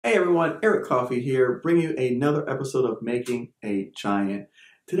Hey everyone, Eric Coffey here, bringing you another episode of Making a Giant.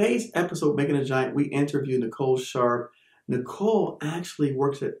 Today's episode, Making a Giant, we interview Nicole Sharp. Nicole actually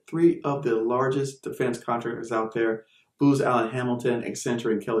works at three of the largest defense contractors out there, Booz Allen Hamilton,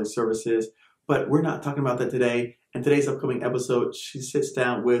 Accenture, and Kelly Services. But we're not talking about that today. In today's upcoming episode, she sits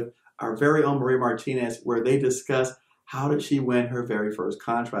down with our very own Maria Martinez, where they discuss how did she win her very first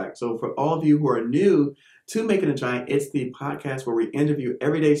contract. So for all of you who are new to Making a Giant, it's the podcast where we interview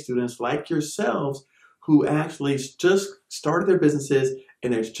everyday students like yourselves who actually just started their businesses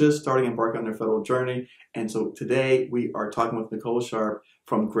and they're just starting to embark on their federal journey. And so today we are talking with Nicole Sharp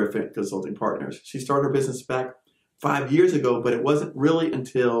from Griffin Consulting Partners. She started her business back 5 years ago, but it wasn't really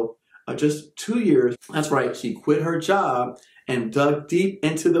until just 2 years. That's right, she quit her job and dug deep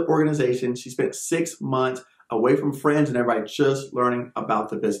into the organization. She spent 6 months away from friends and everybody, just learning about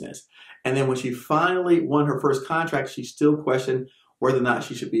the business. And then when she finally won her first contract, she still questioned whether or not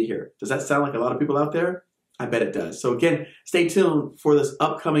she should be here. Does that sound like a lot of people out there? I bet it does. So again, stay tuned for this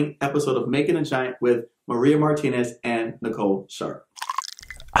upcoming episode of Making a Giant with Maria Martinez and Nicole Sharp.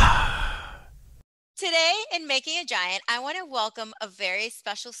 Today in Making a Giant, I want to welcome a very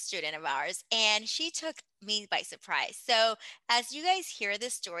special student of ours, and she took me by surprise. So as you guys hear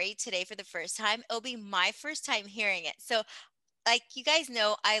this story today for the first time, it'll be my first time hearing it. So like you guys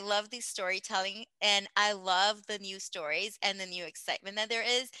know, I love the storytelling and I love the new stories and the new excitement that there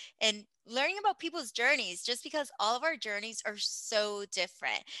is and learning about people's journeys, just because all of our journeys are so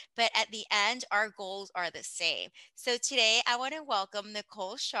different. But at the end, our goals are the same. So today I want to welcome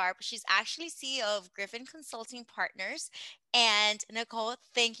Nicole Sharp. She's actually CEO of Griffin Consulting Partners. And Nicole,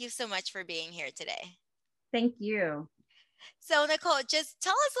 thank you so much for being here today. Thank you. So Nicole, just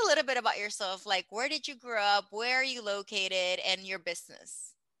tell us a little bit about yourself. Like, where did you grow up? Where are you located and your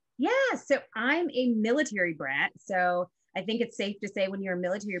business? Yeah, so I'm a military brat. So I think it's safe to say when you're a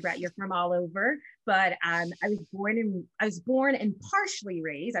military brat, you're from all over. But I was born and partially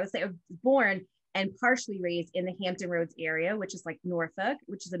raised. I would say I was born and partially raised in the Hampton Roads area, which is like Norfolk,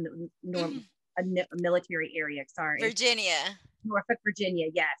 which is a military area. Sorry, Virginia. Norfolk, Virginia.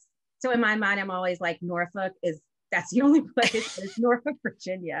 Yes. So in my mind, I'm always like that's the only place is Norfolk,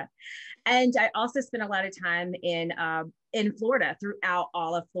 Virginia. And I also spent a lot of time in Florida, throughout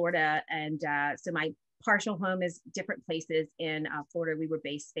all of Florida. And so my partial home is different places in Florida. We were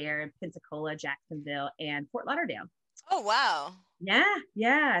based there in Pensacola, Jacksonville, and Fort Lauderdale. Oh, wow.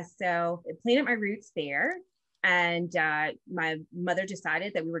 Yeah. So I planted my roots there. And my mother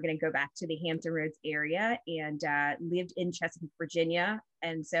decided that we were going to go back to the Hampton Roads area and lived in Chesapeake, Virginia.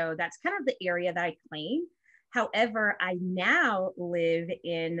 And so that's kind of the area that I claim. However, I now live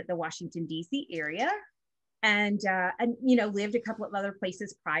in the Washington, D.C. area and lived a couple of other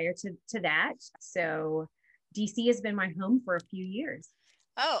places prior to that. So D.C. has been my home for a few years.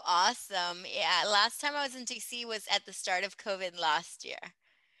 Oh, awesome. Yeah. Last time I was in D.C. was at the start of COVID last year.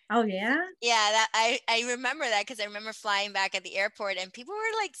 Oh, yeah? Yeah, I remember that because I remember flying back at the airport and people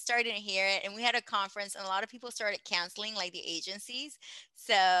were like starting to hear it. And we had a conference and a lot of people started canceling, like the agencies.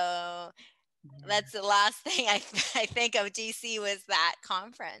 So that's the last thing I think of DC was that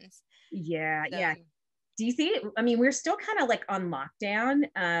conference. Yeah. DC, I mean, we're still kind of like on lockdown.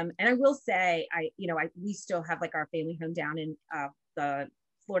 And I will say, we still have like our family home down in the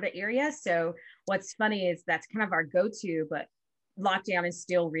Florida area. So what's funny is that's kind of our go-to, but lockdown is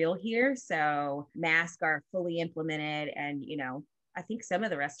still real here. So masks are fully implemented. And, I think some of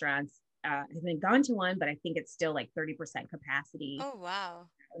the restaurants have been gone to one, but I think it's still like 30% capacity. Oh, wow.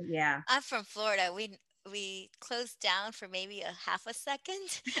 Yeah. I'm from Florida. We closed down for maybe a half a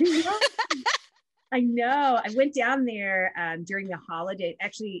second. I know. I went down there during the holiday.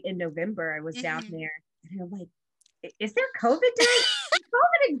 Actually, in November, I was down there. And I'm like, is there COVID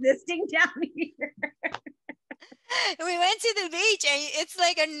existing down here? We went to the beach and it's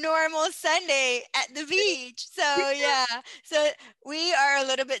like a normal Sunday at the beach. So yeah, so we are a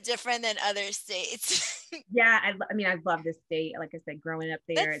little bit different than other states. Yeah, I mean, I love this state. Like I said, growing up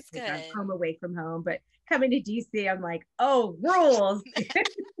there, it's like I'm home away from home. But coming to DC, I'm like, oh, rules.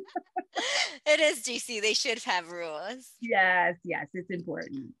 It is DC. They should have rules. Yes, it's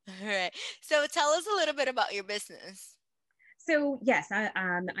important. All right. So tell us a little bit about your business. So yes,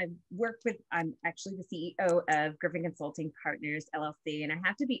 I'm actually the CEO of Griffin Consulting Partners, LLC. And I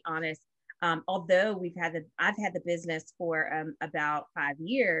have to be honest, although I've had the business for about 5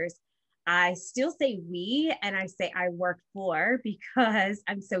 years, I still say we, and I say I work for, because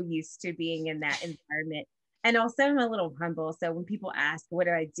I'm so used to being in that environment. And also I'm a little humble. So when people ask, what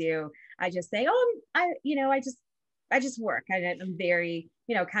do? I just say, I just work. I'm very,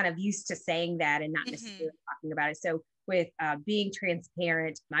 kind of used to saying that and not necessarily talking about it. So with being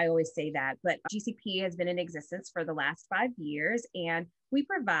transparent. I always say that, but GCP has been in existence for the last 5 years, and we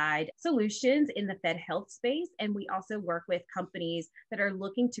provide solutions in the Fed health space. And we also work with companies that are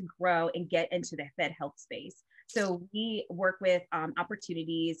looking to grow and get into the Fed health space. So we work with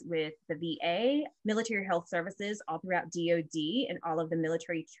opportunities with the VA, military health services all throughout DoD and all of the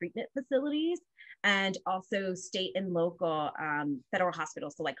military treatment facilities, and also state and local federal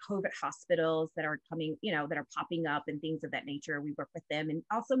hospitals. So like COVID hospitals that are coming, that are popping up and things of that nature. We work with them, and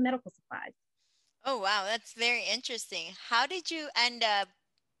also medical supplies. Oh, wow. That's very interesting. How did you end up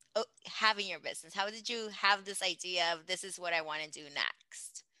having your business? How did you have this idea of this is what I want to do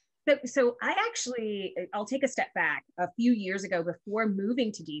next? So I'll take a step back. A few years ago, before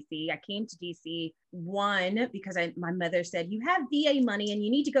moving to DC, I came to DC, one, because my mother said, you have VA money and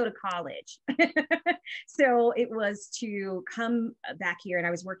you need to go to college. So it was to come back here, and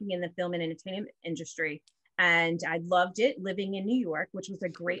I was working in the film and entertainment industry, and I loved it, living in New York, which was a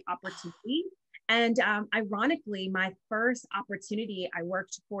great opportunity. And ironically, my first opportunity, I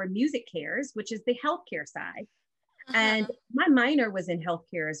worked for Music Cares, which is the healthcare side. And my minor was in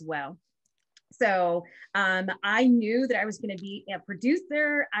healthcare as well. So I knew that I was going to be a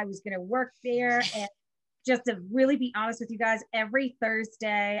producer. I was going to work there. And just to really be honest with you guys, every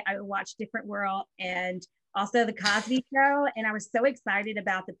Thursday I would watch Different World and also the Cosby Show. And I was so excited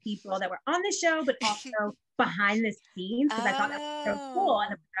about the people that were on the show, but also behind the scenes, because I thought that was so cool in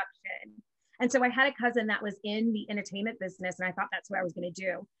the production. And so I had a cousin that was in the entertainment business, and I thought that's what I was going to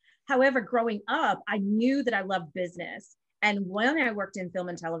do. However, growing up, I knew that I loved business. And when I worked in film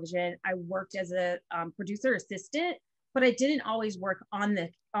and television, I worked as a producer assistant, but I didn't always work on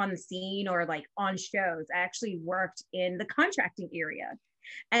the scene or like on shows. I actually worked in the contracting area.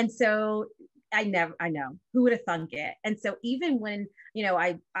 And so I know who would have thunk it. And so even when,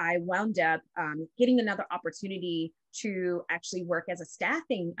 I wound up getting another opportunity to actually work as a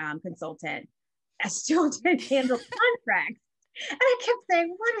staffing consultant, I still did handle contracts. And I kept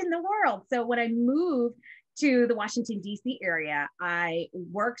saying, what in the world? So when I moved to the Washington, D.C. area, I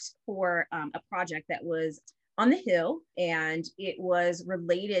worked for a project that was on the Hill, and it was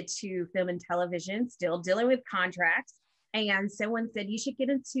related to film and television, still dealing with contracts. And someone said, you should get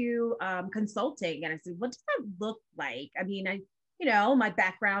into consulting. And I said, what does that look like? I mean, my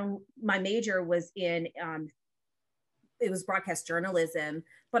background, my major was in it was broadcast journalism,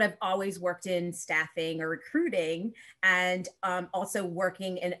 but I've always worked in staffing or recruiting, and also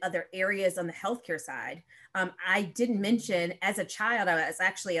working in other areas on the healthcare side. I didn't mention, as a child, I was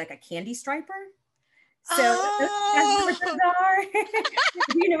actually like a candy striper. So that's what those are.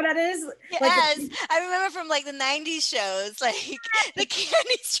 Do you know what that is? Yes, I remember from like the 90s shows, like the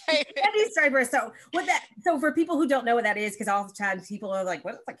candy striper. Candy striper. So for people who don't know what that is, because oftentimes people are like,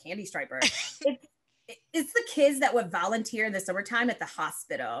 what is a candy striper? It's the kids that would volunteer in the summertime at the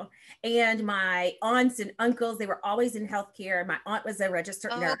hospital. And my aunts and uncles, they were always in healthcare. My aunt was a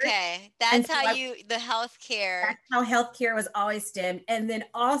registered nurse. Okay. That's how the healthcare. That's how healthcare was always stemmed. And then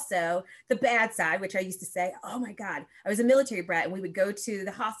also the bad side, which I used to say, oh my God, I was a military brat, and we would go to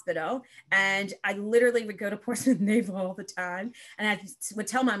the hospital, and I literally would go to Portsmouth Naval all the time. And I would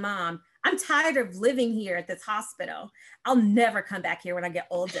tell my mom, I'm tired of living here at this hospital. I'll never come back here when I get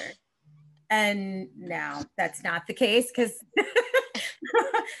older. And now that's not the case, because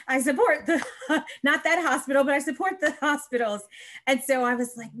I support not that hospital, but I support the hospitals. And so I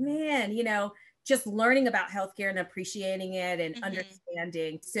was like, man, just learning about healthcare and appreciating it and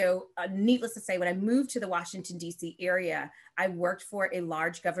understanding. So needless to say, when I moved to the Washington, D.C. area, I worked for a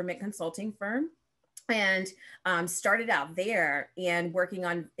large government consulting firm, and started out there and working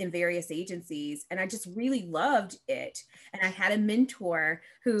in various agencies. And I just really loved it. And I had a mentor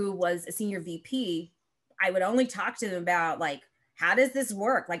who was a senior VP. I would only talk to them about, like, how does this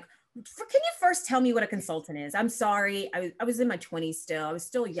work? Like, can you first tell me what a consultant is? I'm sorry. I was in my 20s still. I was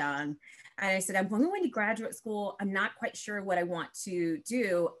still young. And I said, I'm going to graduate school. I'm not quite sure what I want to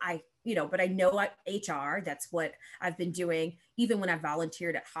do. But I know HR, that's what I've been doing, even when I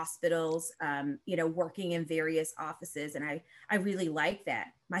volunteered at hospitals, working in various offices. And I really like that.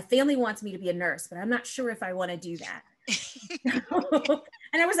 My family wants me to be a nurse, but I'm not sure if I want to do that.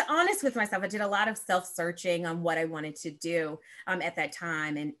 And I was honest with myself. I did a lot of self-searching on what I wanted to do at that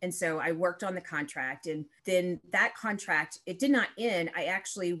time. And so I worked on the contract, and then that contract, it did not end. I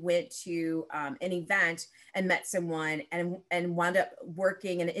actually went to an event and met someone, and wound up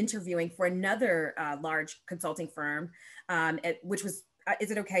working and interviewing for another large consulting firm, which was,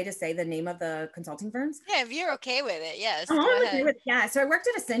 is it okay to say the name of the consulting firms? Yeah, if you're okay with it, yes. I'm okay with, yeah. So I worked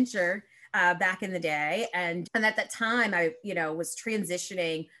at Accenture. back in the day. And at that time, I, was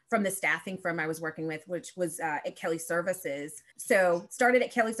transitioning from the staffing firm I was working with, which was at Kelly Services. So started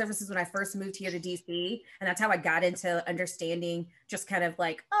at Kelly Services when I first moved here to DC. And that's how I got into understanding just kind of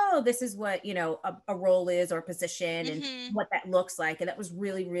like, oh, this is what, a role is or a position and what that looks like. And that was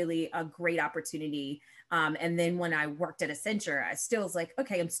really, really a great opportunity. And then when I worked at Accenture, I still was like,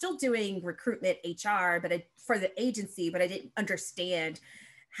 okay, I'm still doing recruitment, HR, but for the agency, but I didn't understand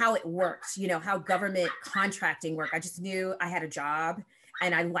how it worked, how government contracting worked. I just knew I had a job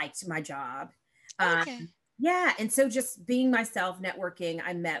and I liked my job. Okay. Yeah. And so just being myself, networking,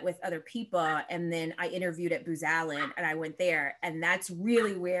 I met with other people, and then I interviewed at Booz Allen and I went there. And that's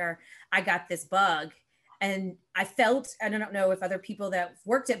really where I got this bug. And I felt, and I don't know if other people that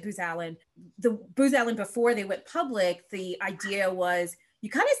worked at Booz Allen, the Booz Allen before they went public, the idea was you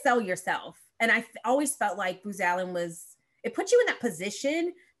kind of sell yourself. And I always felt like Booz Allen it put you in that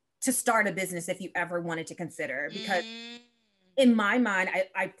position to start a business if you ever wanted to consider, because in my mind,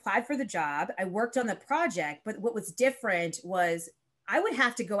 I applied for the job, I worked on the project, but what was different was I would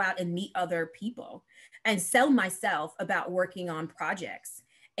have to go out and meet other people and sell myself about working on projects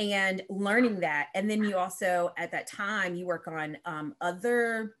and learning that. And then you also, at that time, you work on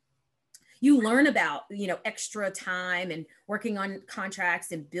you learn about, extra time and working on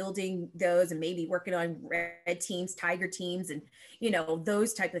contracts and building those and maybe working on red teams, tiger teams, and,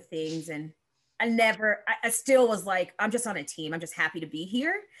 those type of things. And I still was like, I'm just on a team. I'm just happy to be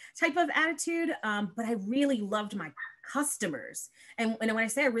here type of attitude. But I really loved my customers. And when I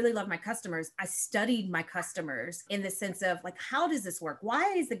say I really love my customers, I studied my customers in the sense of like, how does this work?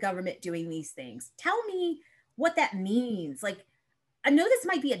 Why is the government doing these things? Tell me what that means. Like, I know this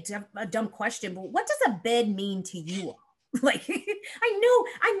might be a dumb question, but what does a bed mean to you all? Like,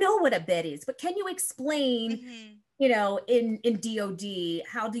 I know what a bed is, but can you explain, in DOD,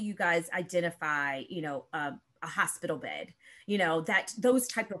 how do you guys identify, a hospital bed, those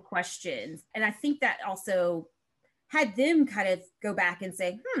type of questions. And I think that also had them kind of go back and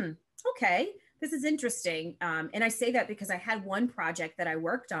say, okay, this is interesting. And I say that because I had one project that I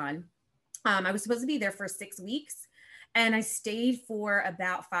worked on. I was supposed to be there for 6 weeks and I stayed for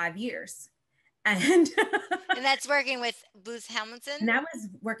about 5 years. And and that's working with Booz Hamilton? And that was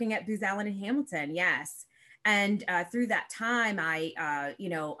working at Booz Allen in Hamilton, yes. And through that time, I,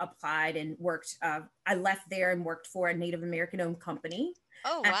 applied and worked. I left there and worked for a Native American-owned company.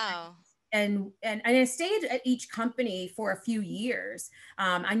 Oh, wow. And I stayed at each company for a few years.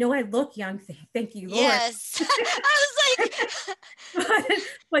 I know I look young. Thank you, Lord. Yes. I was like,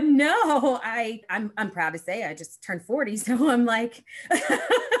 but no, I'm proud to say I just turned 40. So I'm like,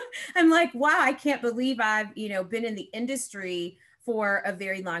 wow, I can't believe I've, been in the industry for a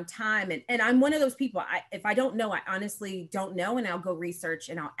very long time. And I'm one of those people, if I don't know, I honestly don't know. And I'll go research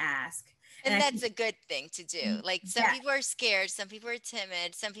and I'll ask. And that's a good thing to do. Like some people are scared, some people are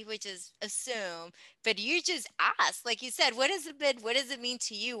timid, some people just assume, but you just ask, like you said, what is a bed? What does it mean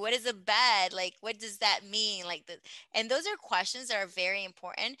to you? What is a bed? Like, what does that mean? And those are questions that are very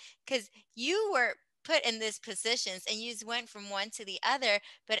important because you were put in these positions and you just went from one to the other,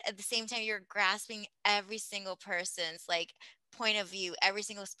 but at the same time, you're grasping every single person's point of view, every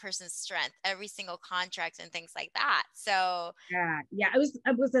single person's strength, every single contract and things like that. So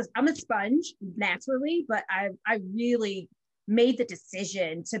I'm a sponge naturally, but I really made the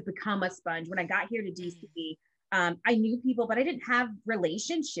decision to become a sponge when I got here to DC. I knew people, but I didn't have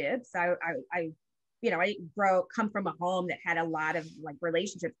relationships. I come from a home that had a lot of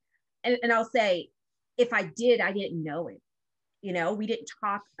relationships, and I'll say, if I did, I didn't know it. We didn't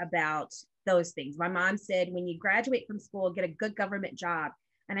talk about those things. My mom said, when you graduate from school, get a good government job.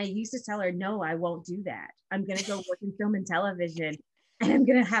 And I used to tell her, no, I won't do that. I'm going to go work in film and television and I'm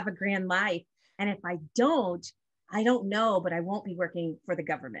going to have a grand life. And if I don't know, but I won't be working for the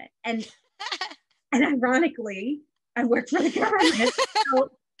government. And ironically, I work for the government. So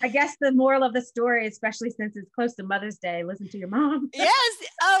I guess the moral of the story, especially since it's close to Mother's Day, listen to your mom. Yes.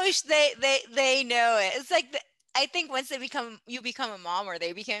 Oh, they know it. It's like I think once you become a mom or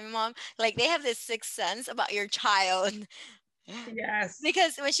they became a mom, they have this sixth sense about your child. Yes.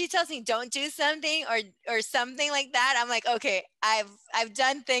 Because when she tells me don't do something or something like that, I'm like, okay, I've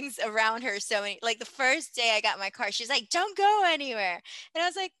done things around her so many. Like the first day I got my car, she's like, don't go anywhere. And I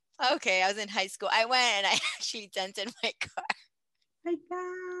was like, okay, I was in high school. I went and I actually dented my car. My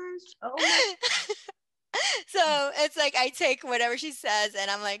gosh. Oh my So it's like I take whatever she says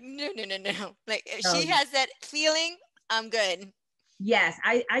and I'm like, no. Like if she has that feeling, I'm good. Yes,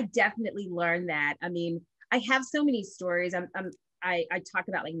 I definitely learned that. I mean, I have so many stories. I talk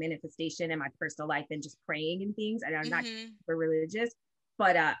about manifestation in my personal life and just praying and things. And I'm not super religious,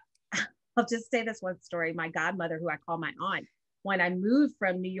 but I'll just say this one story. My godmother, who I call my aunt, when I moved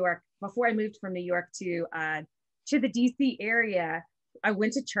from New York, before I moved from New York to the DC area, I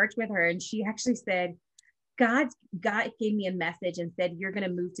went to church with her, and she actually said, God gave me a message and said, you're going to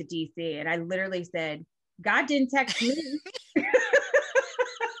move to DC. And I literally said, God didn't text me.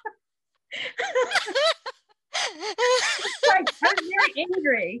 Like, I was very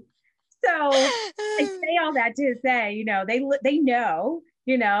angry. So I say all that to say, they know,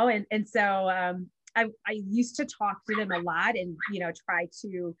 and so I used to talk to them a lot and, try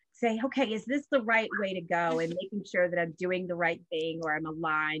to say, okay, is this the right way to go? And making sure that I'm doing the right thing or I'm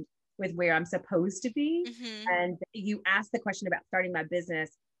aligned with where I'm supposed to be. And you asked the question about starting my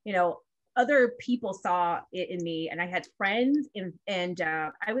business, other people saw it in me, and I had friends and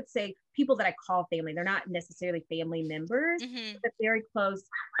I would say people that I call family. They're not necessarily family members, but very close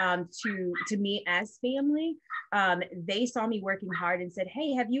to me as family. They saw me working hard and said,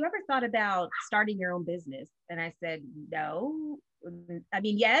 hey, have you ever thought about starting your own business? And I said, no. I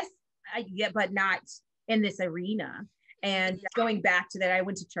mean, yes, but not in this arena. And going back to that, I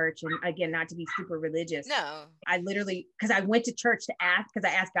went to church, and again, not to be super religious. No. I literally, because I went to church to ask, because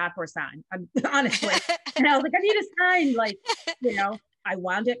I asked God for a sign, honestly. And I was like, I need a sign. Like, I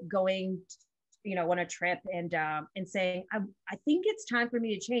wound up going, on a trip and saying, I think it's time for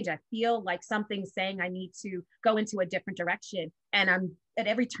me to change. I feel like something's saying I need to go into a different direction. And I'm at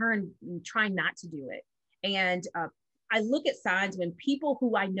every turn trying not to do it. And I look at signs when people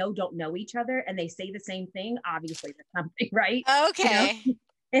who I know don't know each other and they say the same thing, obviously there's something, right? Okay.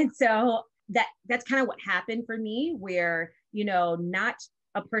 And so that's kind of what happened for me, where, not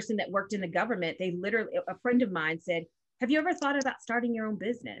a person that worked in the government. They literally, a friend of mine said, have you ever thought about starting your own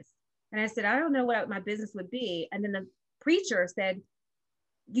business? And I said, I don't know what my business would be. And then the preacher said,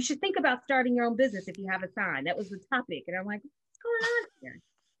 you should think about starting your own business if you have a sign. That was the topic. And I'm like, what's going on here?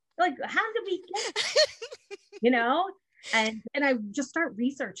 Like, how did we get And I just start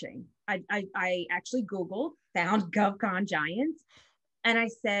researching. I actually Googled, found GovCon Giants. And I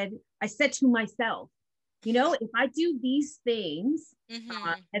said to myself, if I do these things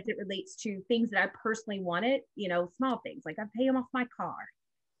as it relates to things that I personally wanted, small things, like I pay them off my car,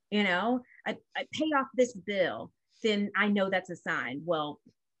 I pay off this bill, then I know that's a sign. Well,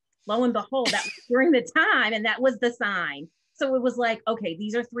 lo and behold, that was during the time, and that was the sign. So it was like, okay,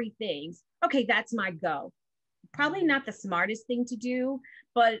 these are 3 things. Okay, that's my go. Probably not the smartest thing to do,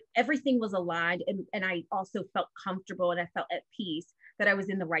 but everything was aligned. And I also felt comfortable and I felt at peace that I was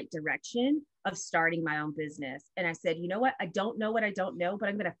in the right direction of starting my own business. And I said, you know what? I don't know what I don't know, but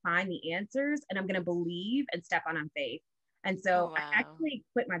I'm going to find the answers and I'm going to believe and step on faith. And so I actually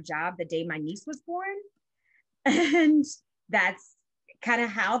quit my job the day my niece was born. And that's kind of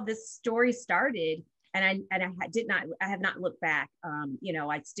how this story started. And I have not looked back.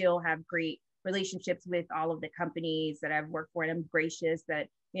 I still have great relationships with all of the companies that I've worked for, and I'm gracious that,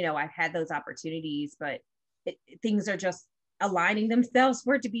 I've had those opportunities, but things are just aligning themselves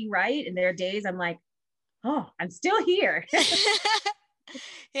for it to be right. And there are days I'm like, oh, I'm still here.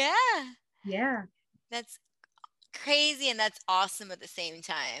 Yeah. Yeah. That's crazy. And that's awesome at the same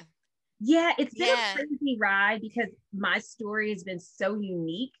time. Yeah. It's been a crazy ride because my story has been so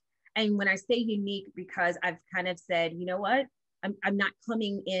unique. And when I say unique, because I've kind of said, you know what? I'm not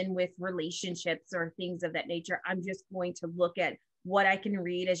coming in with relationships or things of that nature. I'm just going to look at what I can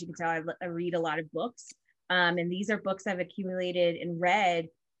read. As you can tell, I read a lot of books. And these are books I've accumulated and read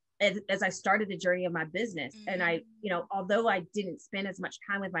as I started the journey of my business. And I, although I didn't spend as much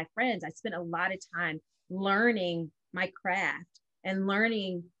time with my friends, I spent a lot of time learning my craft and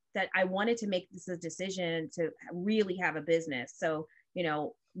learning that I wanted to make this a decision to really have a business. So,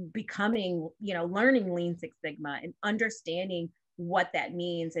 becoming, learning Lean Six Sigma and understanding what that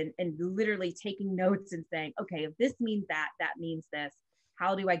means and literally taking notes and saying, okay, if this means that means this,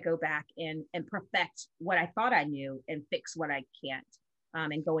 how do I go back and perfect what I thought I knew and fix what I can't,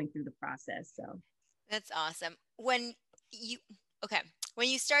 and going through the process. So that's awesome. When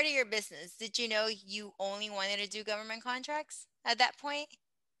you started your business, did you know you only wanted to do government contracts at that point?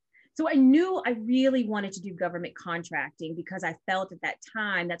 So I knew I really wanted to do government contracting because I felt at that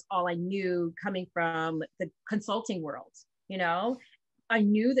time, that's all I knew coming from the consulting world. I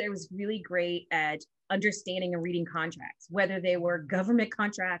knew that it was really great at understanding and reading contracts, whether they were government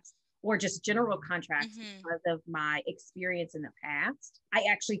contracts or just general contracts because of my experience in the past. I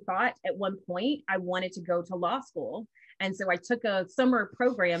actually thought at one point I wanted to go to law school. And so I took a summer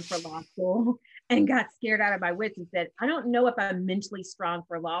program for law school and got scared out of my wits and said, I don't know if I'm mentally strong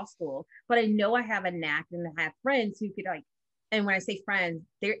for law school, but I know I have a knack and I have friends who could and when I say friends,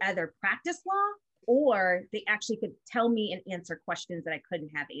 they either practice law or they actually could tell me and answer questions that I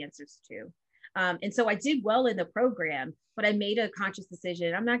couldn't have answers to. And so I did well in the program, but I made a conscious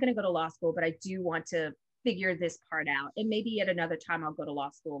decision. I'm not going to go to law school, but I do want to figure this part out. And maybe at another time, I'll go to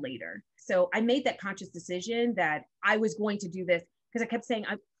law school later. So I made that conscious decision that I was going to do this because I kept saying,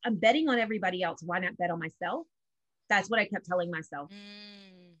 I'm betting on everybody else. Why not bet on myself? That's what I kept telling myself.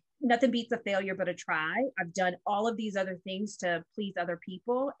 Nothing beats a failure but a try. I've done all of these other things to please other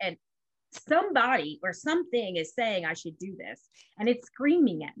people. And somebody or something is saying I should do this. And it's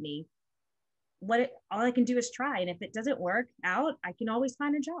screaming at me. All I can do is try. And if it doesn't work out, I can always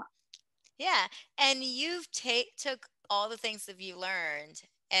find a job. Yeah. And you've took all the things that you learned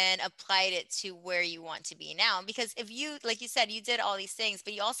and applied it to where you want to be now. Because if you, like you said, you did all these things,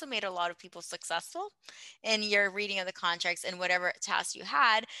 but you also made a lot of people successful in your reading of the contracts and whatever tasks you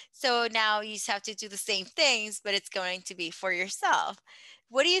had. So now you just have to do the same things, but it's going to be for yourself.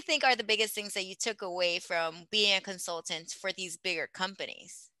 What do you think are the biggest things that you took away from being a consultant for these bigger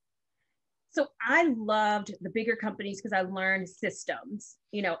companies? So I loved the bigger companies because I learned systems.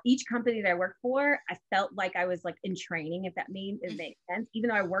 Each company that I worked for, I felt like I was like in training, if that means it makes sense. Even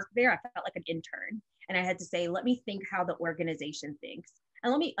though I worked there, I felt like an intern. And I had to say, let me think how the organization thinks.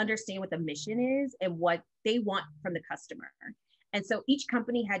 And let me understand what the mission is and what they want from the customer. And so each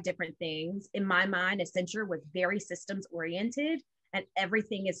company had different things. In my mind, Accenture was very systems oriented and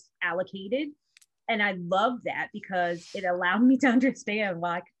everything is allocated. And I love that because it allowed me to understand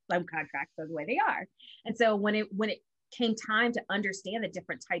why some contracts are the way they are. And so when it came time to understand the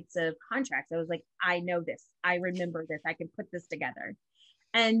different types of contracts, I was like, I know this, I remember this, I can put this together.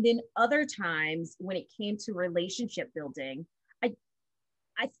 And then other times when it came to relationship building,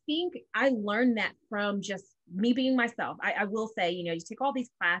 I think I learned that from just me being myself. I will say, you take all these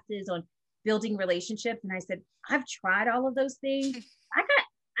classes on building relationships. And I said, I've tried all of those things.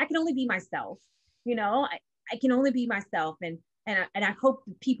 I can only be myself. I can only be myself. And I hope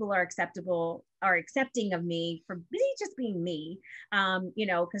people are accepting of me for me just being me.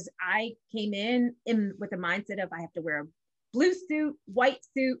 Because I came in with the mindset of I have to wear a blue suit, white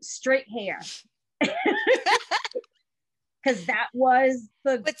suit, straight hair. Because that was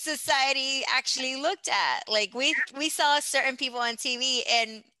what society actually looked at. Like we saw certain people on TV,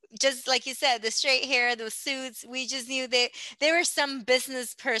 and just like you said, the straight hair, those suits, we just knew there was some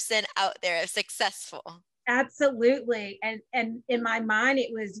business person out there successful. Absolutely. And in my mind,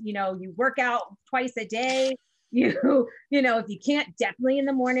 it was, you work out twice a day. If you can't, definitely in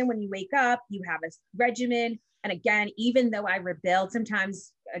the morning when you wake up, you have a regimen. And again, even though I rebelled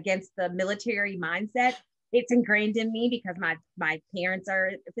sometimes against the military mindset, it's ingrained in me because my parents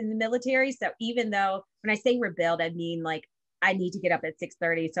are in the military. So even though when I say rebelled, I mean like I need to get up at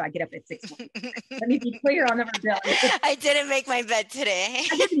 6:30, so I get up at 6. Let me be clear on the rebellion. I didn't make my bed today.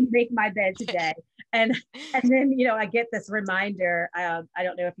 I didn't make my bed today. And then, I get this reminder. I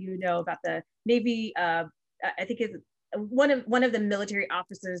don't know if you know about the Navy. I think it's one of the military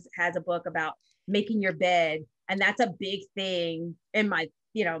officers has a book about making your bed. And that's a big thing in my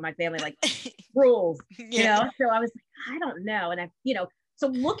family, like rules, Yeah. So I was like, I don't know. And so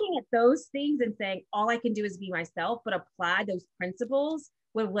looking at those things and saying, all I can do is be myself, but apply those principles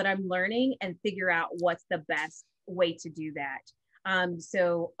with what I'm learning and figure out what's the best way to do that.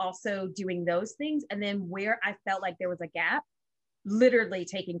 So also doing those things. And then where I felt like there was a gap, literally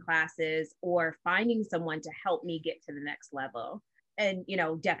taking classes or finding someone to help me get to the next level. And,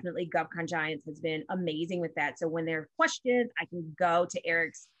 definitely GovCon Giants has been amazing with that. So when there are questions, I can go to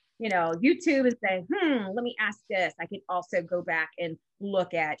Eric's, YouTube and say, let me ask this. I can also go back and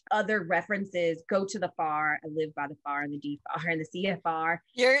look at other references, go to the FAR. I live by the FAR and the DFAR and the CFR.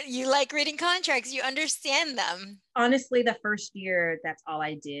 You like reading contracts. You understand them. Honestly, the first year, that's all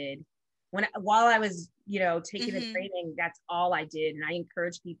I did. While I was, taking the training, that's all I did. And I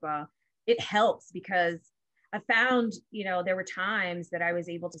encourage people, it helps because I found, there were times that I was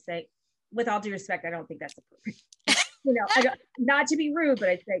able to say, with all due respect, I don't think that's appropriate. Not to be rude, but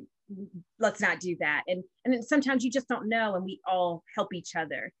I'd say, let's not do that. And then sometimes you just don't know, and we all help each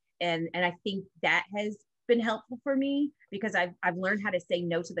other. And I think that has been helpful for me because I've learned how to say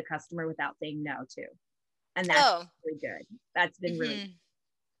no to the customer without saying no to. And that's really good. That's been really good.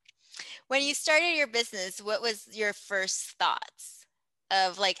 When you started your business, what was your first thoughts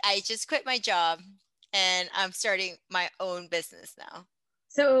of like, I just quit my job and I'm starting my own business now?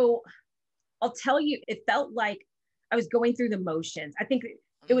 So I'll tell you, it felt like I was going through the motions. I think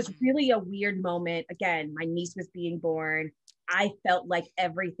it was really a weird moment. Again, my niece was being born. I felt like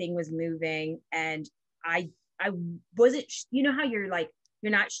everything was moving and I wasn't, how you're like,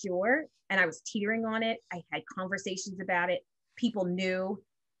 you're not sure. And I was teetering on it. I had conversations about it. People knew.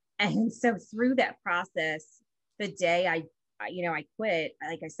 And so through that process, the day I quit,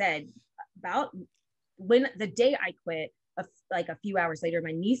 like I said, about when the day I quit, like a few hours later,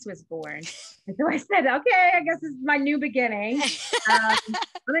 my niece was born. And so I said, okay, I guess this is my new beginning.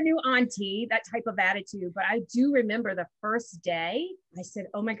 I'm a new auntie, that type of attitude. But I do remember the first day, I said,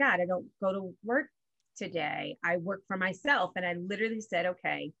 oh my God, I don't go to work today. I work for myself. And I literally said,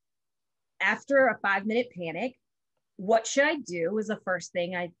 okay, after a 5-minute panic, what should I do was the first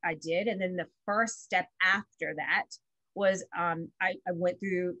thing I did. And then the first step after that was I went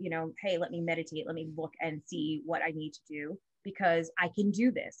through, hey, let me meditate, let me look and see what I need to do, because I can do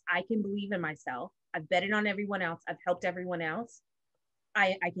this. I can believe in myself. I've betted on everyone else. I've helped everyone else.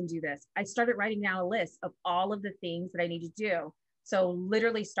 I can do this. I started writing down a list of all of the things that I need to do. So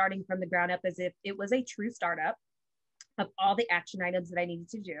literally starting from the ground up as if it was a true startup of all the action items that I needed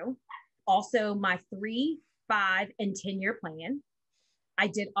to do. Also my 3, 5, and 10-year plan. I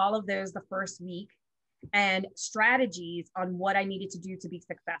did all of those the first week, and strategies on what I needed to do to be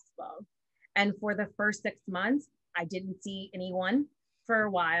successful. And for the first 6 months, I didn't see anyone for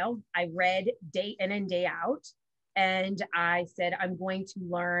a while. I read day in and day out. And I said, I'm going to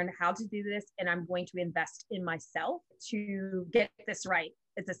learn how to do this, and I'm going to invest in myself to get this right.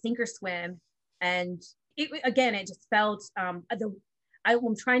 It's a sink or swim. And it just felt, I'm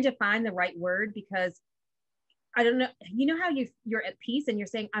trying to find the right word, because I don't know, how you're at peace and you're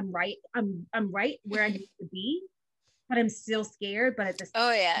saying, I'm right where I need to be, but I'm still scared, but at the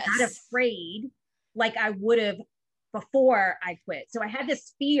Oh yes, not afraid like I would have before I quit. So I had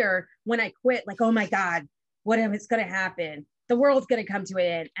this fear when I quit, like, oh my God, what if it's going to happen? The world's going to come to an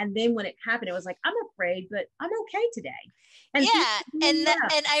end. And then when it happened, it was like, I'm afraid, but I'm okay today. And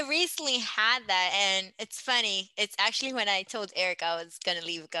and I recently had that, and it's funny. It's actually when I told Eric I was going to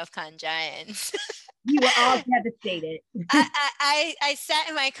leave GovCon Giants. You were all devastated. I sat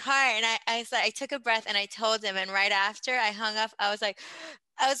in my car and I took a breath and I told him, and right after I hung up, I was like,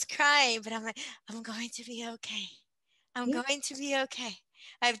 I was crying, but I'm like, I'm going to be okay. I'm going to be okay.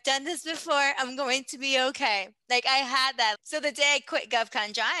 I've done this before. I'm going to be okay. Like, I had that. So the day I quit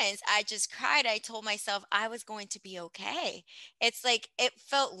GovCon Giants, I just cried. I told myself I was going to be okay. It's like, it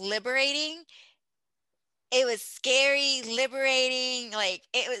felt liberating. It was scary, liberating. Like,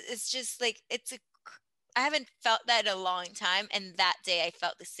 it's just like, I haven't felt that in a long time. And that day I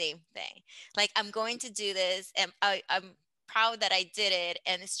felt the same thing. Like, I'm going to do this, and I'm proud that I did it.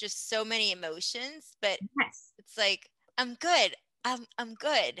 And it's just so many emotions, but yes, it's like, I'm good. I'm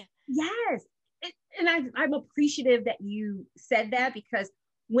good. Yes. And I'm appreciative that you said that, because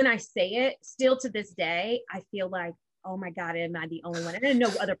when I say it, still to this day, I feel like, oh my God, am I the only one? And I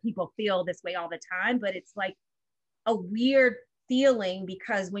know other people feel this way all the time, but it's like a weird feeling,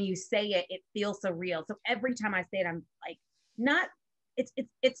 because when you say it, it feels so real. So every time I say it, I'm like,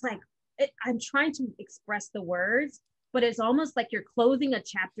 it's like, I'm trying to express the words, but it's almost like you're closing a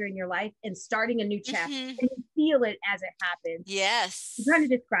chapter in your life and starting a new chapter. Mm-hmm. And you feel it as it happens. Yes. I'm trying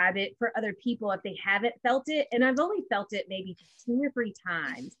to describe it for other people if they haven't felt it. And I've only felt it maybe 2 or 3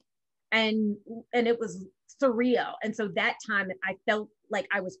 times. And it was surreal. And so that time I felt like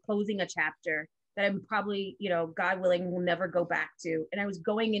I was closing a chapter that I'm probably, God willing, will never go back to. And I was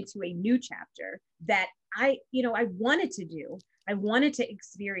going into a new chapter that I wanted to do. I wanted to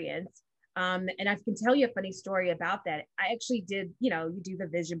experience. And I can tell you a funny story about that. I actually did, you do the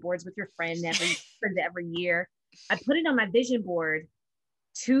vision boards with your friend every year. I put it on my vision board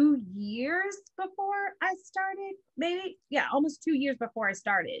 2 years before I started, maybe, almost 2 years before I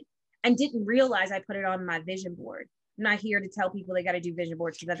started, and didn't realize I put it on my vision board. I'm not here to tell people they got to do vision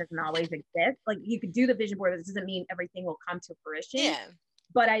boards, because that doesn't always exist. Like, you could do the vision board, but it doesn't mean everything will come to fruition. Yeah.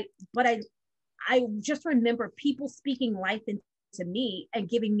 But I just remember people speaking life into me and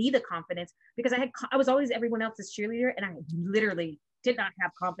giving me the confidence, because I was always everyone else's cheerleader, and I literally did not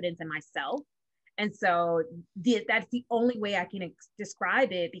have confidence in myself. And so that's the only way I can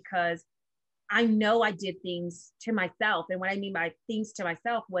describe it, because I know I did things to myself. And what I mean by things to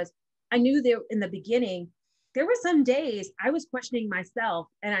myself was, I knew there in the beginning, there were some days I was questioning myself,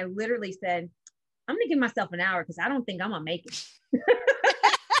 and I literally said, I'm going to give myself an hour, because I don't think I'm going to make it.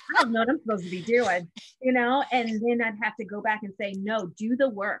 I don't know what I'm supposed to be doing, and then I'd have to go back and say, no, do the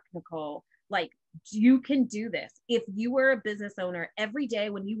work, Nicole. Like, you can do this. If you were a business owner, every day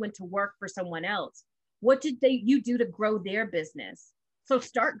when you went to work for someone else, what did you do to grow their business? So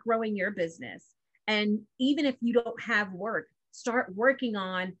start growing your business. And even if you don't have work, start working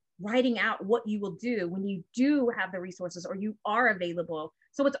on writing out what you will do when you do have the resources, or you are available.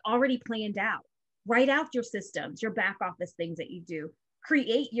 So it's already planned out. Write out your systems, your back office things that you do.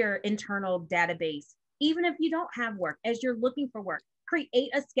 Create your internal database. Even if you don't have work, as you're looking for work,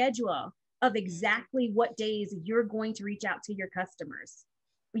 create a schedule of exactly what days you're going to reach out to your customers.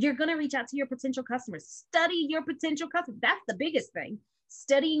 You're going to reach out to your potential customers. Study your potential customers. That's the biggest thing.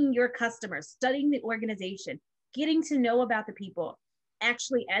 Studying your customers, studying the organization, getting to know about the people,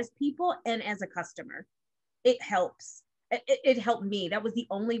 actually as people and as a customer. It helps. It helped me. That was the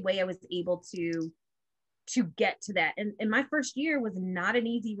only way I was able to get to that. And my first year was not an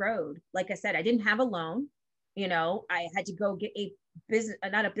easy road. Like I said, I didn't have a loan. You know, I had to go get a business,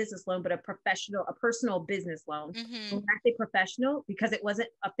 not a business loan, but a personal business loan. Mm-hmm. When I say professional, because it wasn't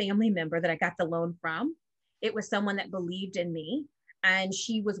a family member that I got the loan from. It was someone that believed in me, and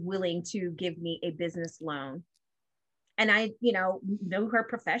she was willing to give me a business loan. And I, know her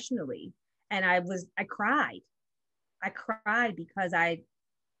professionally. And I cried. I cried because I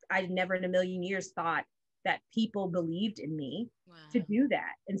never in a million years thought that people believed in me to do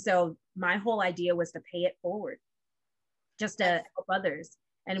that. And so my whole idea was to pay it forward, just to help others.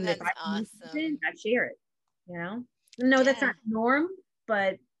 And if I awesome. I'd share it, No, that's not the norm,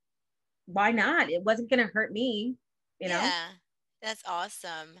 but why not? It wasn't going to hurt me, Yeah, that's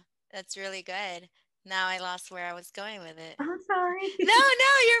awesome. That's really good. Now I lost where I was going with it. I'm sorry. No,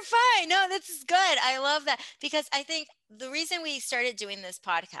 you're fine. No, this is good. I love that, because I think the reason we started doing this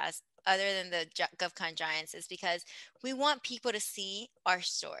podcast, other than the GovCon Giants, is because we want people to see our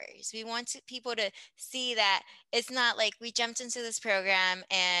stories. We want people to see that it's not like we jumped into this program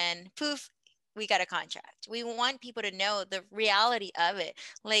and poof, we got a contract. We want people to know the reality of it.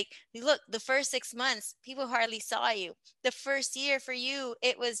 Like, look, the first 6 months, people hardly saw you. The first year for you,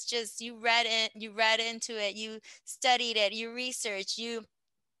 it was just, you read into it, you studied it, you researched, you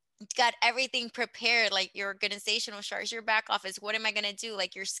got everything prepared, like your organizational charts, your back office, what am I going to do,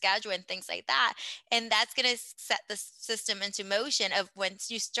 like your schedule and things like that. And that's going to set the system into motion of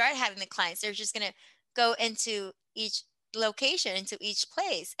once you start having the clients, they're just going to go into each location, into each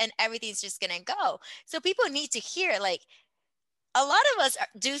place, and everything's just going to go. So people need to hear, like, a lot of us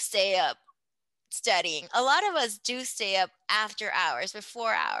do stay up studying. A lot of us do stay up after hours,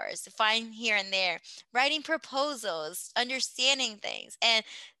 before hours, to find here and there, writing proposals, understanding things. And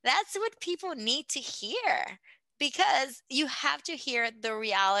that's what people need to hear, because you have to hear the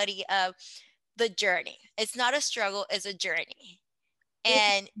reality of the journey. It's not a struggle, it's a journey.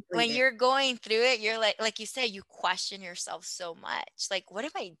 And when you're going through it, you're like you said, you question yourself so much. Like, what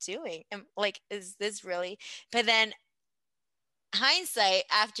am I doing? And like, is this really? But then hindsight,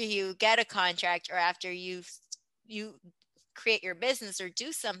 after you get a contract or after you create your business or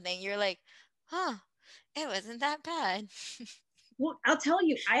do something, you're like, it wasn't that bad. Well, I'll tell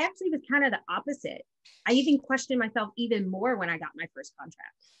you, I actually was kind of the opposite. I even questioned myself even more when I got my first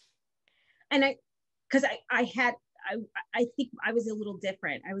contract. And I think I was a little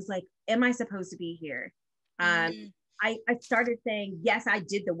different. I was like, am I supposed to be here? I started saying, yes, I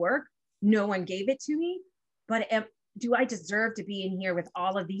did the work. No one gave it to me, but do I deserve to be in here with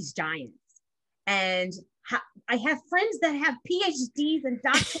all of these giants? And I have friends that have PhDs and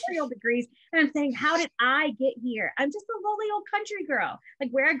doctoral degrees. And I'm saying, how did I get here? I'm just a lowly old country girl.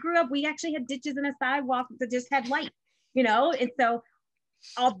 Like, where I grew up, we actually had ditches and a sidewalk that just had light, And so,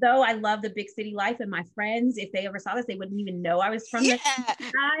 although I love the big city life, and my friends, if they ever saw this, they wouldn't even know I was from the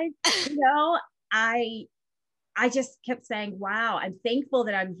side. I just kept saying, wow, I'm thankful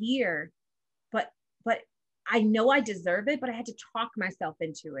that I'm here, but I know I deserve it, but I had to talk myself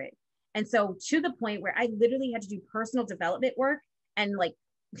into it. And so, to the point where I literally had to do personal development work. And like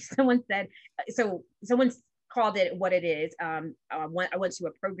someone said, someone called it what it is. I went to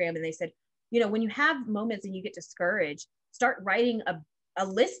a program and they said, when you have moments and you get discouraged, start writing a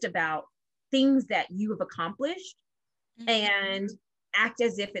list about things that you have accomplished, and act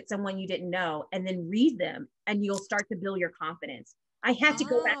as if it's someone you didn't know, and then read them, and you'll start to build your confidence. I had to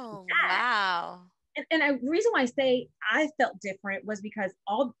go back to that. Wow. And the reason why I say I felt different was because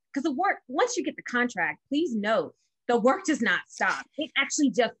the work, once you get the contract, please note, the work does not stop. It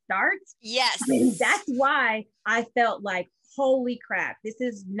actually just starts. Yes. And that's why I felt like, holy crap, this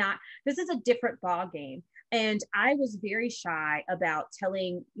is a different ball game. And I was very shy about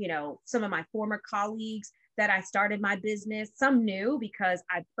telling, some of my former colleagues that I started my business. Some knew because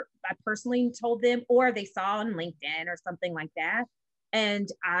I personally told them, or they saw on LinkedIn or something like that. And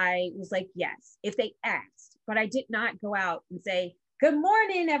I was like, yes, if they asked, but I did not go out and say, good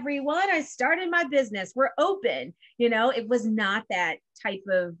morning, everyone, I started my business, we're open. It was not that type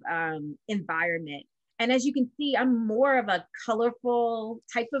of environment. And as you can see, I'm more of a colorful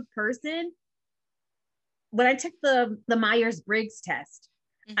type of person. When I took the Myers-Briggs test,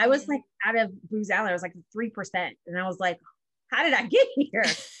 I was like, out of Booz Allen, I was like 3%. And I was like, how did I get here?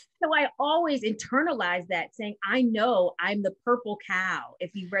 So I always internalize that, saying, I know I'm the purple cow.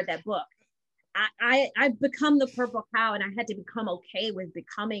 If you've read that book, I've become the purple cow, and I had to become okay with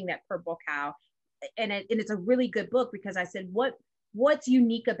becoming that purple cow. And it's a really good book, because I said, what's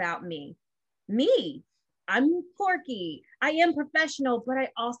unique about me? I'm quirky. I am professional, but I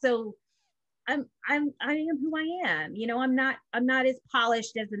also I am who I am. I'm not as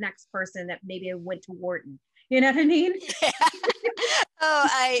polished as the next person that maybe went to Wharton. You know what I mean? Yeah. Oh,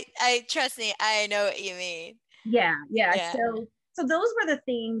 I trust me. I know what you mean. Yeah. Yeah. So those were the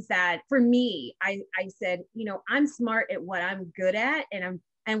things that for me, I said, I'm smart at what I'm good at, and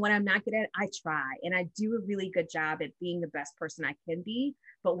when I'm not good at, I try, and I do a really good job at being the best person I can be.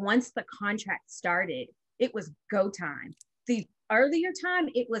 But once the contract started, it was go time. The earlier time,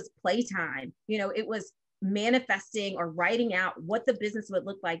 it was playtime. It was manifesting or writing out what the business would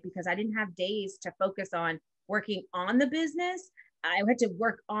look like, because I didn't have days to focus on working on the business. I had to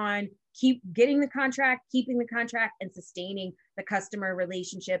work on keep getting the contract, keeping the contract, and sustaining the customer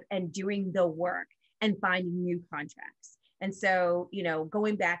relationship, and doing the work and finding new contracts. And so,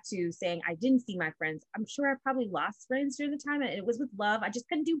 going back to saying I didn't see my friends, I'm sure I probably lost friends during the time, and it was with love. I just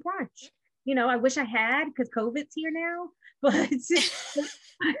couldn't do brunch. I wish I had, because COVID's here now, but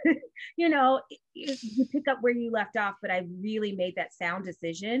you pick up where you left off. But I really made that sound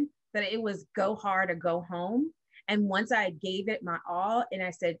decision that it was go hard or go home. And once I gave it my all, and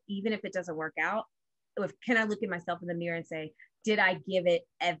I said, even if it doesn't work out, can I look at myself in the mirror and say, did I give it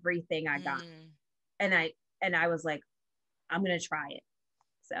everything I got? And I was like, I'm going to try it.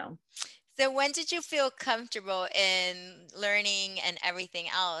 So when did you feel comfortable in learning and everything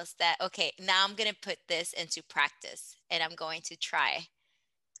else that, okay, now I'm going to put this into practice and I'm going to try?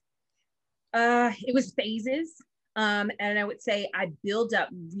 It was phases. And I would say I built up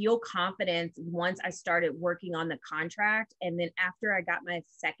real confidence once I started working on the contract. And then after I got my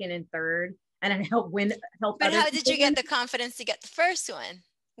second and third, and I helped But how did you get the confidence to get the first one?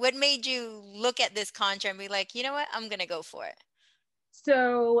 What made you look at this contract and be like, you know what, I'm going to go for it?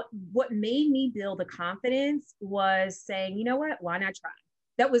 So what made me build the confidence was saying, you know what, why not try?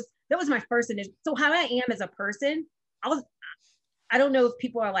 That was my first initial. So how I am as a person, I don't know if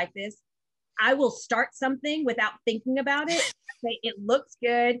people are like this. I will start something without thinking about it. Say it looks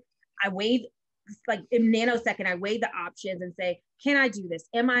good. I weigh, like in nanosecond, I weigh the options and say, can I do this?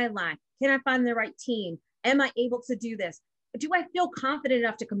 Am I aligned? Can I find the right team? Am I able to do this? Do I feel confident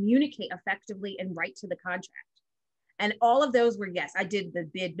enough to communicate effectively and write to the contract? And all of those were yes. I did the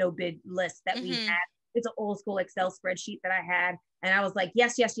bid, no bid list that we had. It's an old school Excel spreadsheet that I had. And I was like,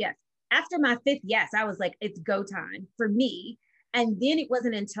 yes, yes, yes. After my fifth yes, I was like, it's go time for me. And then it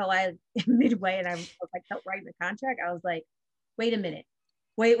wasn't until I midway and I was like, help writing the contract. I was like, wait a minute.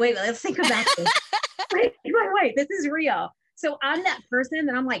 Wait, let's think about this. wait, this is real. So I'm that person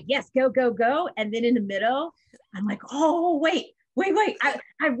that I'm like, yes, go, go, go. And then in the middle, I'm like, oh, wait. I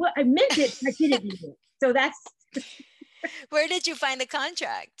meant it. I didn't mean it. So that's. Where did you find the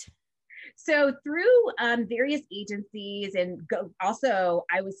contract? So through various agencies, and also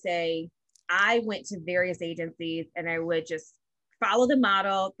I would say I went to various agencies and I would just follow the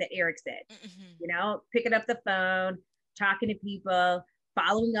model that Eric said, picking up the phone, talking to people,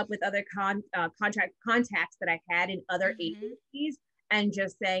 following up with other contract contacts that I had in other agencies, and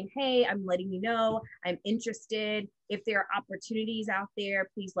just saying, hey, I'm letting you know, I'm interested. If there are opportunities out there,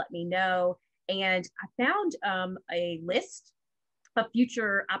 please let me know. And I found a list of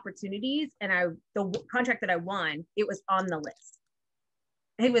future opportunities, and the contract that I won, it was on the list.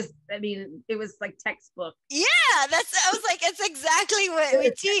 It was like textbook. Yeah, I was like, it's exactly what we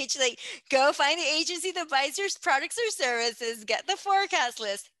teach. Like, go find the agency that buys your products or services, get the forecast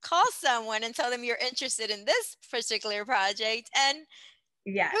list, call someone and tell them you're interested in this particular project, and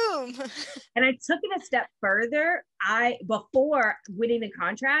boom. And I took it a step further. Before winning the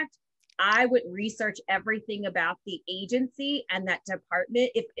contract, I would research everything about the agency and that department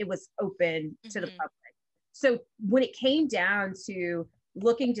if it was open to the public. So when it came down to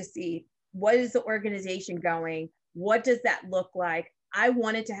looking to see what is the organization going, what does that look like, I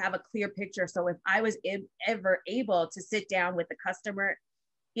wanted to have a clear picture. So if I was ever able to sit down with the customer,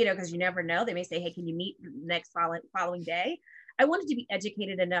 because you never know, they may say, hey, can you meet the next following day? I wanted to be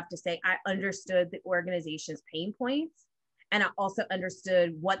educated enough to say I understood the organization's pain points. And I also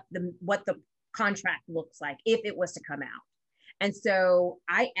understood what the contract looks like if it was to come out. And so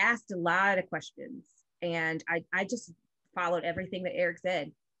I asked a lot of questions, and I just followed everything that Eric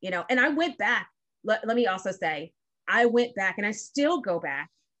said, and I went back. Let me also say, I went back, and I still go back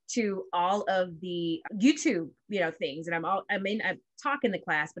to all of the YouTube, things. And I talk in the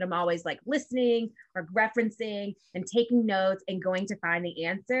class, but I'm always like listening or referencing and taking notes and going to find the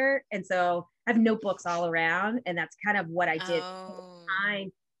answer. And so I have notebooks all around. And that's kind of what I did. Oh.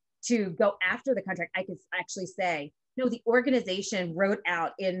 Time to go after the contract, I could actually say, no, the organization wrote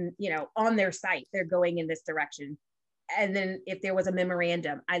out on their site, they're going in this direction. And then if there was a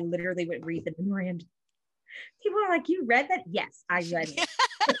memorandum, I literally would read the memorandum. People are like, you read that? Yes, I read it.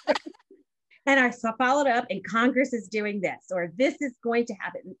 And I followed up, and Congress is doing this, or this is going to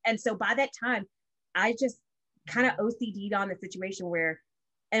happen. And so by that time, I just kind of OCD'd on the situation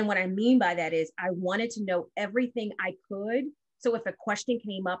and what I mean by that is I wanted to know everything I could. So if a question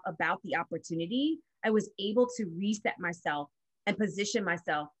came up about the opportunity, I was able to reset myself and position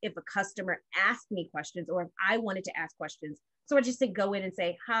myself if a customer asked me questions or if I wanted to ask questions. So I just said, go in and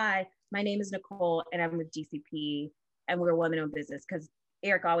say, hi, my name is Nicole and I'm with GCP and we're a woman-owned business. Because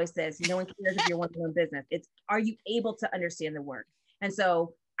Eric always says, no one cares if you're woman-owned business. It's, are you able to understand the work? And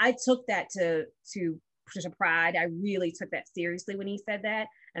so I took that to pride. I really took that seriously when he said that.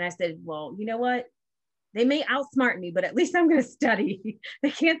 And I said, well, you know what? They may outsmart me, but at least I'm going to study.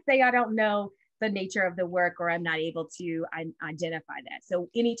 They can't say I don't know the nature of the work or I'm not able to identify that. So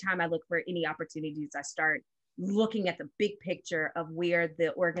anytime I look for any opportunities, I start looking at the big picture of where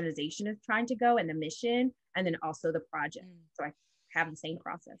the organization is trying to go and the mission, and then also the project. So I have the same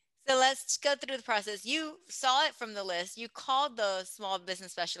process. So let's go through the process. You saw it from the list. You called the small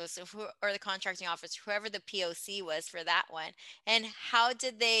business specialist or the contracting office, whoever the POC was for that one. And how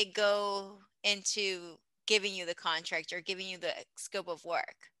did they go into giving you the contract or giving you the scope of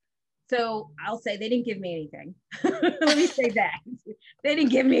work? So I'll say they didn't give me anything. Let me say that. They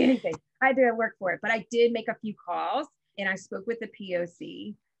didn't give me anything. I didn't work for it, but I did make a few calls and I spoke with the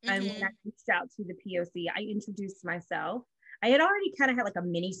POC. And when I reached out to the POC, I introduced myself. I had already kind of had like a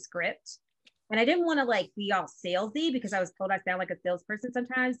mini script and I didn't want to like be all salesy because I was told I sound like a salesperson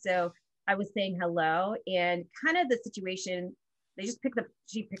sometimes. So I was saying hello and kind of the situation, she picked up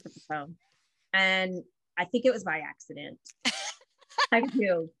the phone and I think it was by accident. I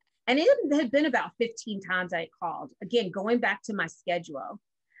do. And it had been about 15 times I had called. Again, going back to my schedule,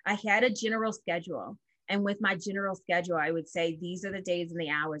 I had a general schedule. And with my general schedule, I would say, these are the days and the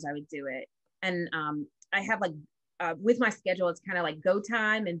hours I would do it. And I have like, with my schedule, it's kind of like go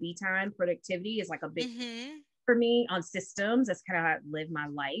time and be time. Productivity is like a big for me on systems. That's kind of how I live my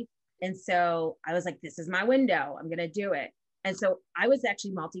life. And so I was like, this is my window. I'm going to do it. And so I was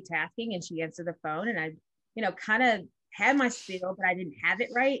actually multitasking and she answered the phone and I, kind of had my spiel, but I didn't have it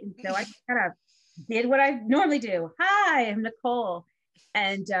right. And so I kind of did what I normally do. Hi, I'm Nicole.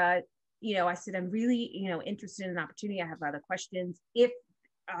 And, I said, I'm really, interested in an opportunity. I have other questions. If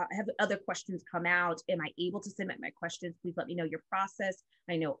I have other questions come out, am I able to submit my questions? Please let me know your process.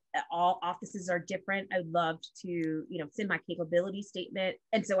 I know all offices are different. I'd love to, send my capability statement.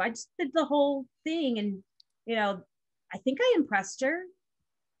 And so I just did the whole thing. And, I think I impressed her,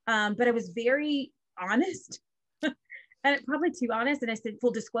 but I was very honest. And probably too honest. And I said,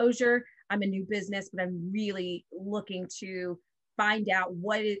 full disclosure, I'm a new business, but I'm really looking to find out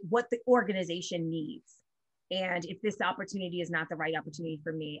what the organization needs. And if this opportunity is not the right opportunity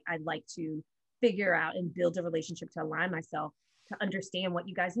for me, I'd like to figure out and build a relationship to align myself to understand what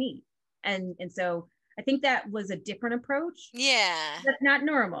you guys need. And so I think that was a different approach. Yeah. That's not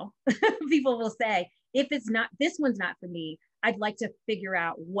normal. People will say, if it's not, this one's not for me, I'd like to figure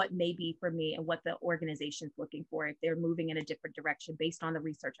out what may be for me and what the organization's looking for if they're moving in a different direction based on the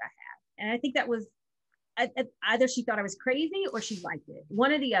research I have. And I think that was either she thought I was crazy or she liked it,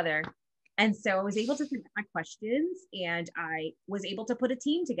 one or the other. And so I was able to submit my questions and I was able to put a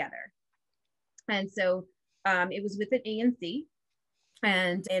team together. And so it was with an ANC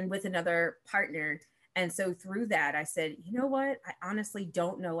and with another partner. And so through that, I said, you know what? I honestly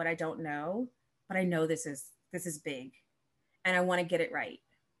don't know what I don't know, but I know this is big. And I want to get it right.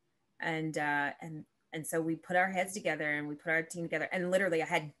 And so we put our heads together and we put our team together. And literally I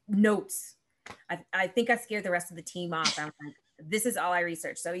had notes. I think I scared the rest of the team off. I'm like, this is all I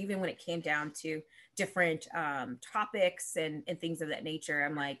researched. So even when it came down to different topics and things of that nature,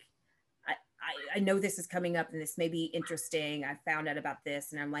 I'm like, I know this is coming up and this may be interesting. I found out about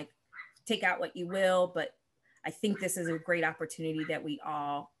this and I'm like, take out what you will, but I think this is a great opportunity that we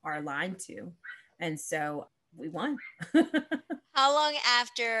all are aligned to. And so we won. How long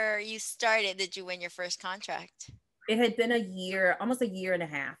after you started did you win your first contract? It had been a year, almost a year and a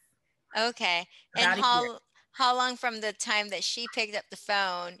half. Okay. And how long from the time that she picked up the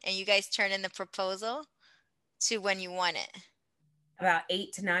phone and you guys turned in the proposal to when you won it? About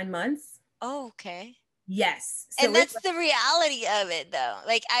 8 to 9 months. Oh, okay. Yes. And So it that's the reality of it, though.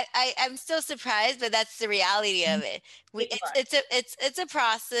 Like I'm still surprised, but that's the reality of it. it was. It's a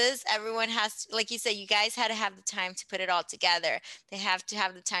process. Everyone has to, like you said, you guys had to have the time to put it all together. They have to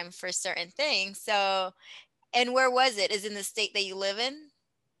have the time for certain things. So, and where was it? Is in the state that you live in?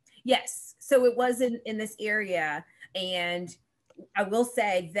 Yes. So it was in this area. And I will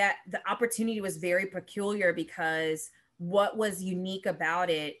say that the opportunity was very peculiar because what was unique about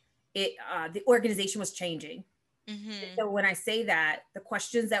it, the organization was changing. Mm-hmm. So when I say that, the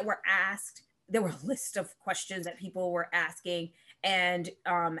questions that were asked, there were a list of questions that people were asking, and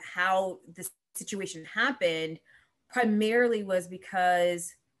how the situation happened primarily was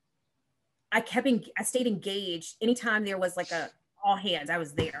because I stayed engaged. Anytime there was like a all hands, I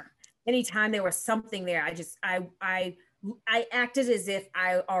was there. Anytime there was something there, I acted as if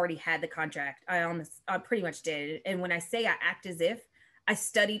I already had the contract. I pretty much did. And when I say I act as if, I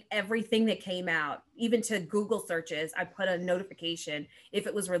studied everything that came out, even to Google searches. I put a notification if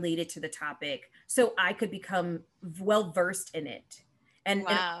it was related to the topic, so I could become well versed in it and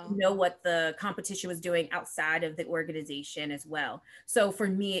Wow. know what the competition was doing outside of the organization as well. So for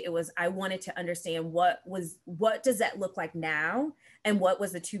me, it was, I wanted to understand what does that look like now, and what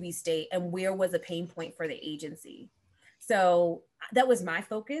was the to be state, and where was the pain point for the agency. So that was my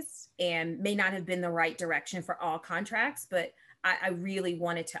focus, and may not have been the right direction for all contracts, but I really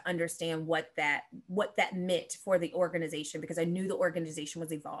wanted to understand what that meant for the organization, because I knew the organization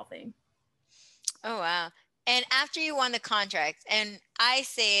was evolving. Oh, wow. And after you won the contract, and I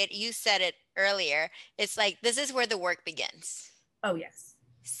say it, you said it earlier, it's like, this is where the work begins. Oh, yes.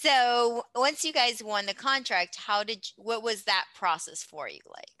 So once you guys won the contract, what was that process for you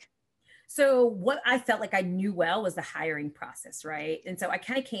like? So what I felt like I knew well was the hiring process, right? And so I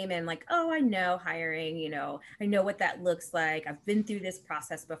kind of came in like, oh, I know hiring, I know what that looks like. I've been through this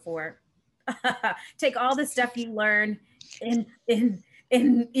process before. Take all the stuff you learn in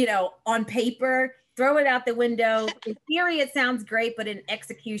on paper, throw it out the window. In theory, it sounds great, but in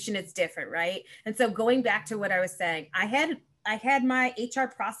execution, it's different, right? And so going back to what I was saying, I had my HR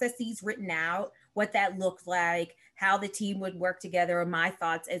processes written out, what that looked like, how the team would work together, and my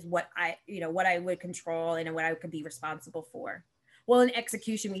thoughts as what I would control and what I could be responsible for. Well, in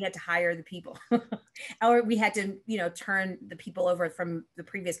execution, we had to hire the people, or we had to, turn the people over from the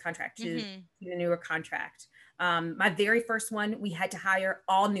previous contract to the newer contract. My very first one, we had to hire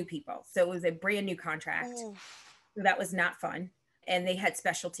all new people. So it was a brand new contract. Ooh. So that was not fun. And they had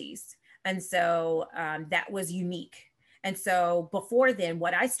specialties. And so that was unique. And so before then,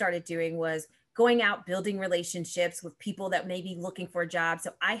 what I started doing was going out, building relationships with people that may be looking for a job.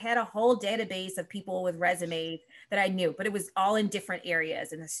 So I had a whole database of people with resumes that I knew, but it was all in different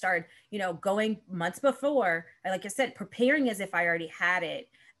areas. And I started, going months before, like I said, preparing as if I already had it,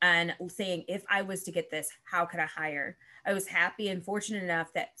 and saying, if I was to get this, how could I hire? I was happy and fortunate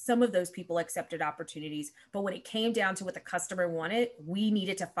enough that some of those people accepted opportunities. But when it came down to what the customer wanted, we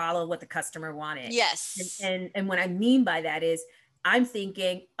needed to follow what the customer wanted. Yes. And what I mean by that is, I'm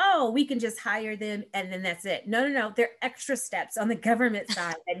thinking, oh, we can just hire them and then that's it. No. There are extra steps on the government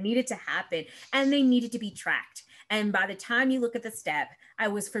side that needed to happen, and they needed to be tracked. And by the time you look at the step, I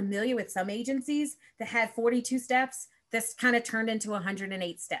was familiar with some agencies that had 42 steps. This kind of turned into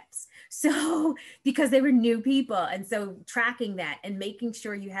 108 steps. So because they were new people. And so tracking that and making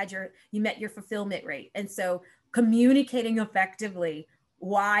sure you met your fulfillment rate. And so communicating effectively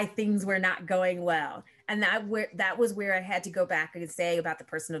why things were not going well. And that was where I had to go back and say about the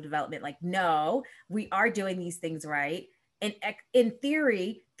personal development, like, no, we are doing these things right. And in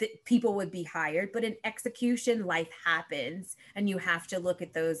theory, that people would be hired, but in execution, life happens. And you have to look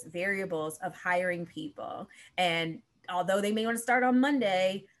at those variables of hiring people. And although they may want to start on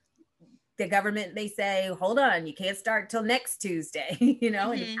Monday, the government may say, hold on, you can't start till next Tuesday, and you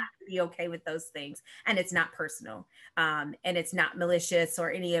have to be okay with those things. And it's not personal, and it's not malicious or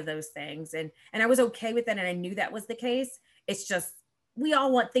any of those things. And I was okay with that. And I knew that was the case. It's just, we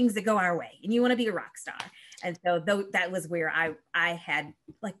all want things to go our way, and you want to be a rock star. And so that was where I had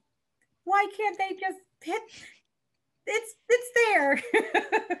like, why can't they just hit? It's there.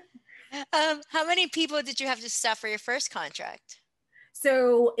 How many people did you have to staff for your first contract?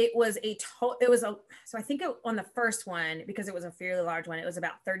 So it was so I think on the first one, because it was a fairly large one, it was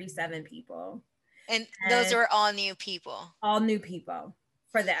about 37 people. And those were all new people. All new people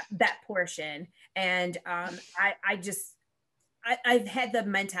for that portion. And I've had the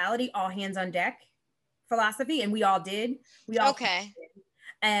mentality, all hands on deck philosophy, and we all did. Okay.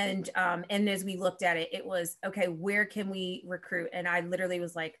 And as we looked at it, it was, okay, where can we recruit? And I literally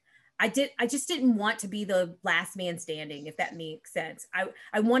was like, I just didn't want to be the last man standing, if that makes sense.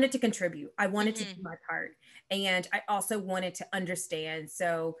 I wanted to contribute. I wanted to do my part. And I also wanted to understand.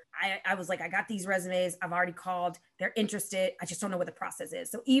 So I was like, I got these resumes. I've already called. They're interested. I just don't know what the process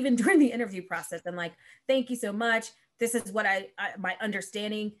is. So even during the interview process, I'm like, thank you so much. This is what my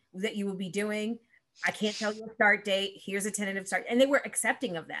understanding that you will be doing. I can't tell you a start date. Here's a tentative start. And they were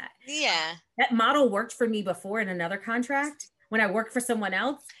accepting of that. Yeah. That model worked for me before in another contract when I worked for someone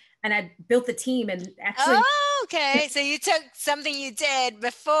else and I built the team and actually. Oh, okay. So you took something you did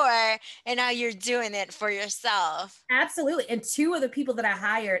before and now you're doing it for yourself. Absolutely. And two of the people that I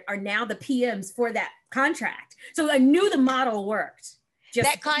hired are now the PMs for that contract. So I knew the model worked.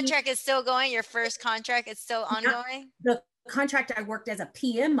 That contract is still going? Your first contract is still ongoing? The contract I worked as a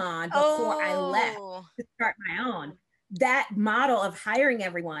PM on before I left to start my own. That model of hiring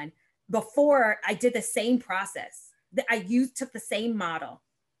everyone, before I did the same process, that I took the same model,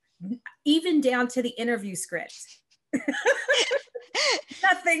 even down to the interview script.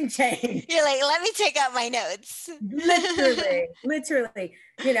 Nothing changed. You're like, let me take out my notes. Literally.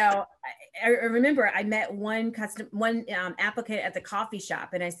 You know, I remember I met one applicant at the coffee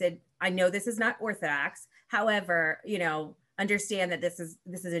shop, and I said, I know this is not orthodox. However, you know, understand that this is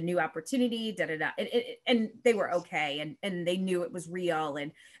a new opportunity. And they were okay, and they knew it was real,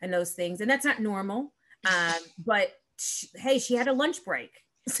 and those things, and that's not normal. But hey, she had a lunch break,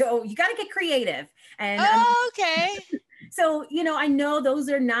 so you got to get creative. And okay. So, you know, I know those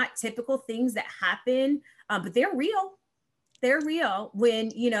are not typical things that happen, but they're real. They're real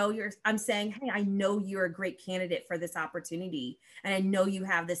when, you know, I'm saying, hey, I know you're a great candidate for this opportunity. And I know you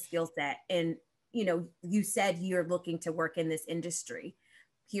have this skill set. And, you know, you said you're looking to work in this industry.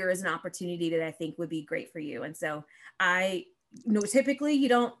 Here is an opportunity that I think would be great for you. And so typically you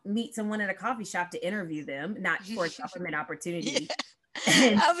don't meet someone at a coffee shop to interview them, not for a government opportunity.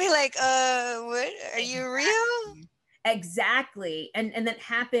 Yeah. I'll be like, what? Are you real? Exactly. And that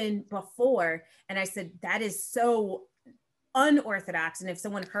happened before. And I said, that is so unorthodox. And if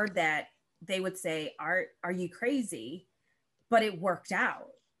someone heard that, they would say, are you crazy? But it worked out.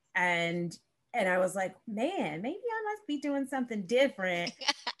 And I was like, man, maybe I must be doing something different.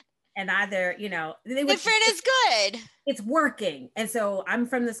 And either, you know, different is good. It's working. And so I'm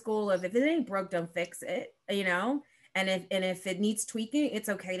from the school of, if it ain't broke, don't fix it, you know? And if it needs tweaking, it's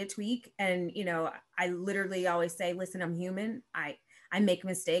okay to tweak. And, you know, I literally always say, listen, I'm human. I make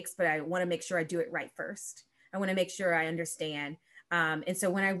mistakes, but I want to make sure I do it right first. I want to make sure I understand. And so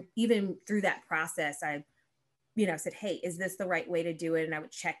when even through that process, I, you know, said, hey, is this the right way to do it? And I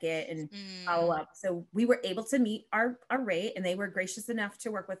would check it and follow up. So we were able to meet our rate, and they were gracious enough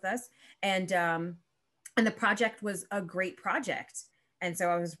to work with us. And the project was a great project. And so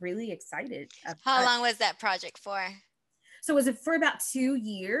I was really excited. How long was that project for? So it was for about 2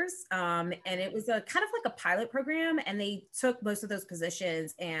 years. And it was a kind of like a pilot program. And they took most of those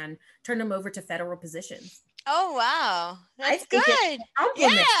positions and turned them over to federal positions. Oh, wow. That's good.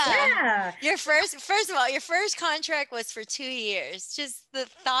 Yeah. Your first of all, your first contract was for 2 years. Just the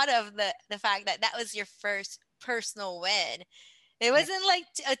thought of the fact that was your first personal win. It wasn't like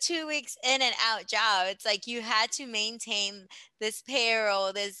a 2 weeks in and out job. It's like you had to maintain this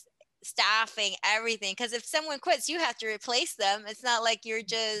payroll, this staffing, everything. Because if someone quits, you have to replace them. It's not like you're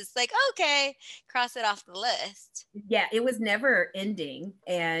just like, okay, cross it off the list. Yeah, it was never ending.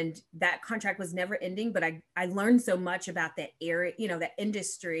 And that contract was never ending. But I learned so much about that area, you know, that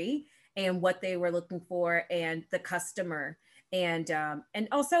industry and what they were looking for and the customer. And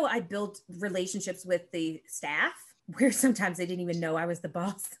also I built relationships with the staff, where sometimes they didn't even know I was the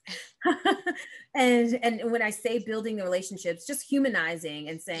boss. and when I say building the relationships, just humanizing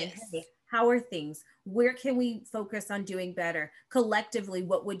and saying, yes. Hey, how are things? Where can we focus on doing better? Collectively,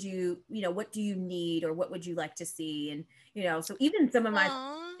 what do you need, or what would you like to see? And, you know, so even some of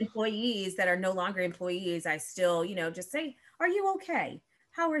my employees that are no longer employees, I still, you know, just say, are you okay?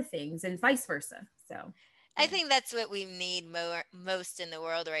 How are things? And vice versa. So I think that's what we need most in the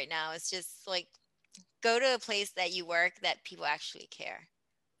world right now. It's just like, go to a place that you work that people actually care.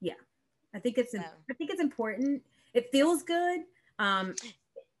 Yeah, I think it's important. It feels good. And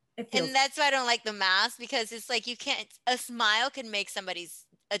that's why I don't like the mask, because it's like a smile can make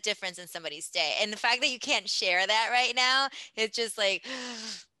a difference in somebody's day. And the fact that you can't share that right now, it's just like,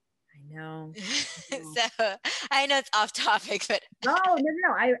 I know. So I know it's off topic, but no.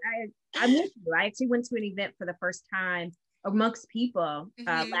 I'm with you. I actually went to an event for the first time amongst people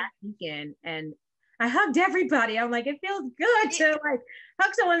last weekend, and I hugged everybody. I'm like, it feels good to like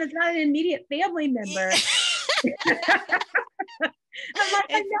hug someone that's not an immediate family member. I'm like,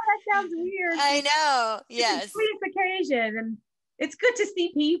 I know that sounds weird. I know. Yes. It's a sweet occasion, and It's good to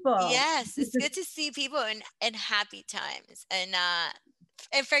see people. Yes, it's good to see people in happy times and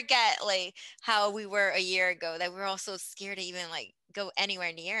forget like how we were a year ago, that we were all so scared to even like go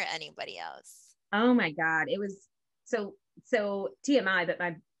anywhere near anybody else. Oh my God. It was so TMI,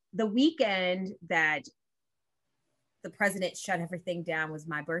 but the weekend that the president shut everything down was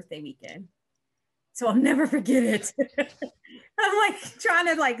my birthday weekend. So I'll never forget it. I'm like trying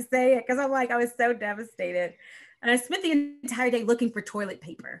to like say it because I'm like, I was so devastated. And I spent the entire day looking for toilet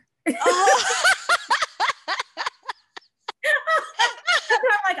paper. Oh.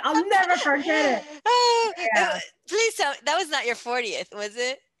 I'm like, I'll never forget it. Oh, Yeah. please tell me, that was not your 40th, was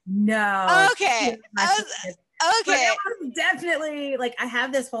it? No. Okay. But Okay. it was definitely like, I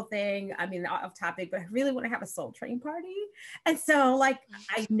have this whole thing, I mean, off topic, but I really want to have a Soul Train party. And so like,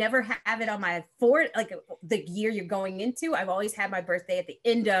 I never have it on my like the year you're going into. I've always had my birthday at the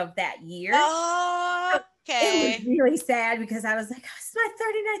end of that year. Oh, okay. It was really sad because I was like, oh, it's my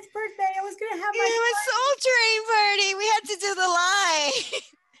 39th birthday. I was going to have my Soul Train party. We had to do the line.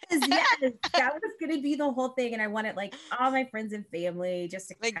 Yes, that was going to be the whole thing. And I wanted like all my friends and family just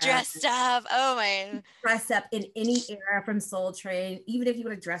to like dressed up. Oh my. Dress up in any era from Soul Train, even if you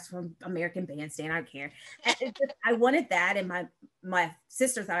want to dress from American Bandstand, I don't care. I wanted that. And my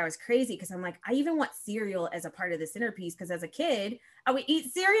sister thought I was crazy because I'm like, I even want cereal as a part of the centerpiece because as a kid, I would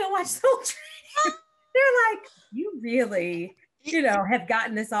eat cereal, watch Soul Train. They're like, you really, have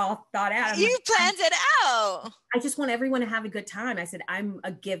gotten this all thought out. You planned it out. I just want everyone to have a good time. I said, I'm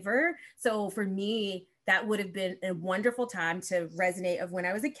a giver. So for me, that would have been a wonderful time to resonate of when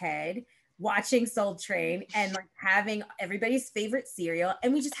I was a kid, watching Soul Train and like having everybody's favorite cereal.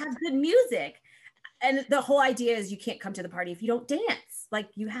 And we just have good music. And the whole idea is you can't come to the party if you don't dance. Like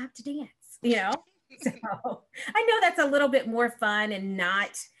you have to dance, So I know that's a little bit more fun and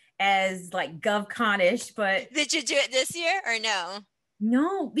not as like GovCon-ish, but did you do it this year or no?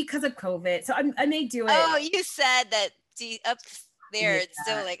 No, because of COVID. So I may do it. Oh, you said that up there it's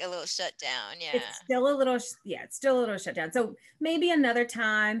still like a little shut down. Yeah, it's still a little shut down. So maybe another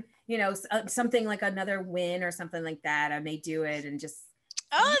time, something like another win or something like that. I may do it and just.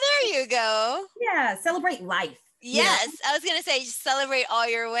 Oh, there you go. Yeah, celebrate life. Yes, I was gonna say just celebrate all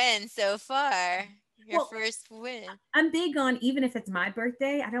your wins so far. Your first win. I'm big on, even if it's my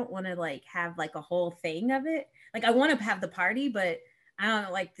birthday, I don't want to like have like a whole thing of it. Like I want to have the party, but I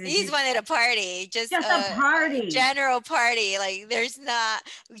don't like to. He's wanted a party, just a party, general party. Like there's not,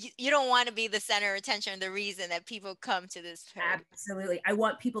 you don't want to be the center of attention, the reason that people come to this party. Absolutely, I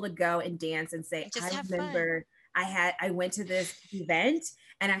want people to go and dance and say, just I remember fun. I went to this event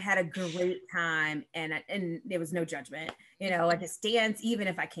and I had a great time, and there was no judgment. I just dance even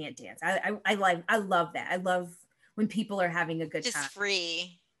if I can't dance. I love that. I love when people are having a good time. Just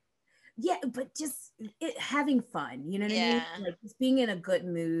free. Yeah, but just having fun, you know what I mean? Like just being in a good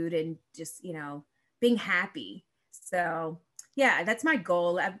mood and just, being happy. So yeah, that's my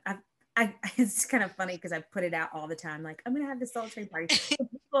goal. It's kind of funny because I put it out all the time. Like, I'm going to have this Soul Train party.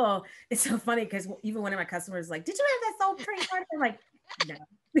 People, it's so funny because even one of my customers is like, did you have that Soul Train party? I'm like, no.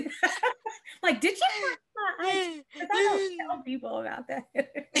 Like, did you? I don't tell people about that.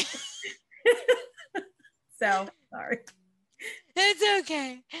 So, sorry. It's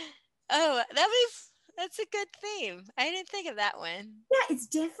okay. Oh, that's a good theme. I didn't think of that one. Yeah, it's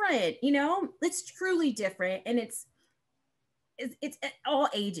different, it's truly different. And it's at all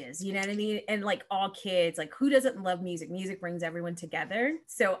ages, you know what I mean? And like all kids, like who doesn't love music? Music brings everyone together.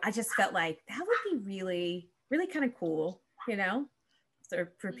 So I just felt like that would be really, really kind of cool,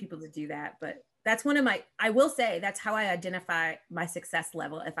 for people to do that. But that's I will say that's how I identify my success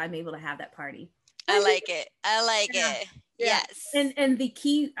level if I'm able to have that party. I like it. It. Yeah. Yes. And the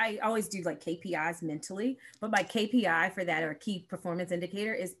key, I always do like KPIs mentally, but my KPI for that, or key performance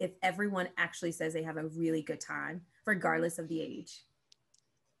indicator, is if everyone actually says they have a really good time, regardless of the age.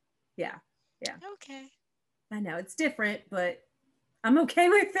 Yeah. Yeah. Okay. I know it's different, but I'm okay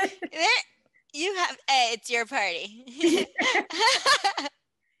with it. You have, it's your party.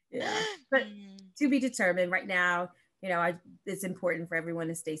 Yeah. But to be determined right now, it's important for everyone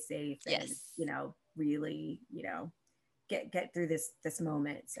to stay safe and, really, get through this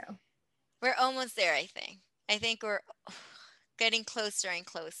moment. So we're almost there. I think we're getting closer and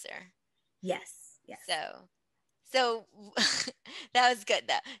closer. Yes. So that was good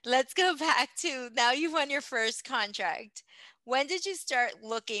though. Let's go back to, now you won your first contract. When did you start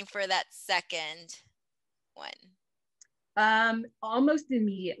looking for that second one? Almost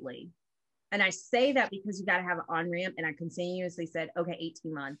immediately. And I say that because you got to have an on-ramp, and I continuously said, okay,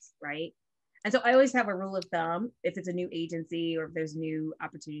 18 months, right? And so I always have a rule of thumb. If it's a new agency or if there's new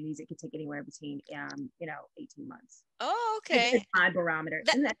opportunities, it could take anywhere between, 18 months. Oh, It's okay. my barometer.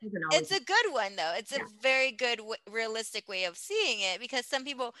 That And that doesn't always, it's a good one though. It's a yeah, very good realistic way of seeing it, because some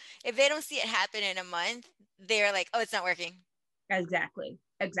people, if they don't see it happen in a month, they're like, "Oh, it's not working." exactly.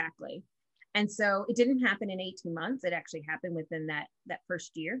 Exactly. And so it didn't happen in 18 months. It actually happened within that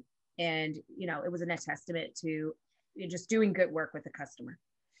first year. And, it was a testament to just doing good work with the customer.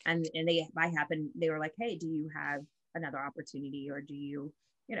 And they were like, hey, do you have another opportunity, or do you,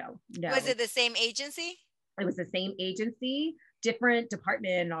 Was know, it the same agency? it was the same agency, different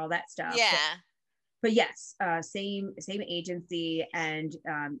department and all that stuff. Yeah. But yes, same agency. And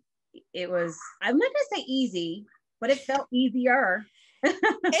it was, I'm not gonna say easy, but it felt easier.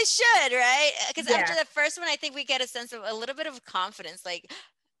 It should, right? Because after Yeah. the first one, I think we get a sense of a little bit of confidence, like,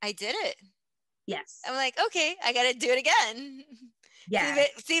 I did it. Yes. I'm like, okay, I got to do it again. Yeah.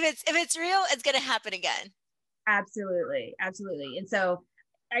 See if it's real, it's gonna happen again. Absolutely. Absolutely. And so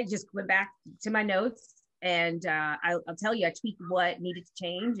I just went back to my notes, and I'll tell you, I tweaked what needed to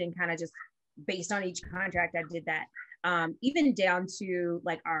change, and kind of just based on each contract, I did that. Even down to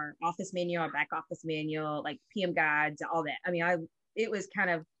like our office manual, our back office manual, like PM guides, all that. I mean, it was kind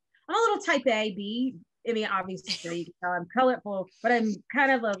of, I'm a little type A, B. I mean, obviously you can tell I'm colorful, but I'm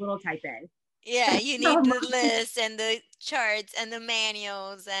kind of a little type A. Yeah, you need So, the list and the charts and the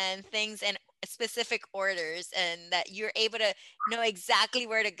manuals and things and specific orders, and that you're able to know exactly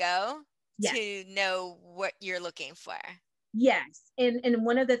where to go yes. to know what you're looking for. Yes. And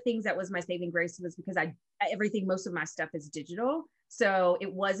one of the things that was my saving grace was because most of my stuff is digital. So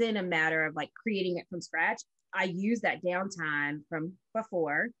it wasn't a matter of like creating it from scratch. I used that downtime from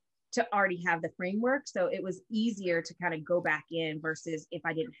before to already have the framework. So it was easier to kind of go back in versus if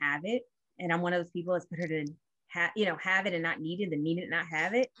I didn't have it. And I'm one of those people that's better to have it and not need it than need it and not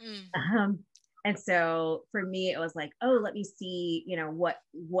have it. And so for me, it was like, oh, let me see,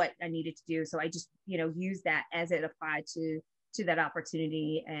 what I needed to do. So I just, used that as it applied to that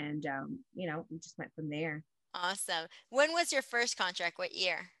opportunity. And, we just went from there. Awesome. When was your first contract? What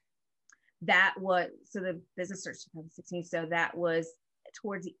year? So the business started 2016. So that was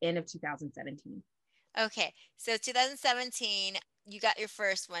towards the end of 2017. Okay. So 2017, you got your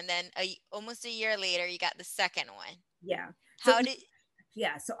first one. Then almost a year later, you got the second one. Yeah. How did...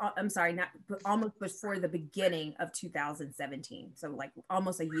 Yeah, so I'm sorry, not but almost before the beginning of 2017. So like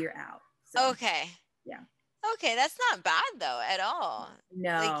almost a year out. So, okay. Yeah. Okay, that's not bad though at all.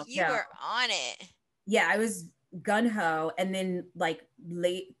 No, like you were on it. Yeah, I was gun ho, and then like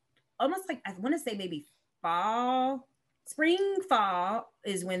late, almost like I want to say maybe spring fall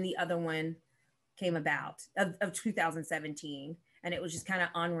is when the other one came about of 2017, and it was just kind of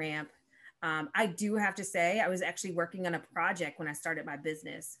on ramp. I do have to say, I was actually working on a project when I started my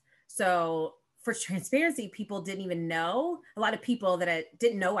business. So for transparency, people didn't even know. A lot of people that I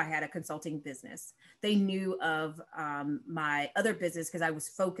didn't know I had a consulting business. They knew of my other business because I was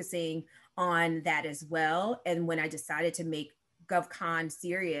focusing on that as well. And when I decided to make GovCon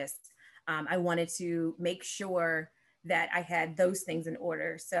serious, I wanted to make sure that I had those things in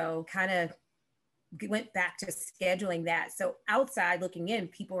order. So kind of went back to scheduling that. So outside looking in,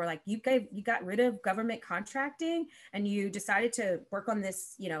 people were like, you got rid of government contracting and you decided to work on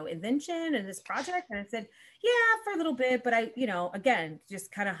this, invention and this project. And I said, yeah, for a little bit, but I, again,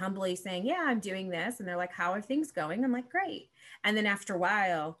 just kind of humbly saying, yeah, I'm doing this. And they're like, how are things going? I'm like, great. And then after a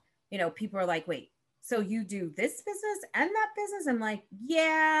while, people are like, wait, so you do this business and that business? I'm like,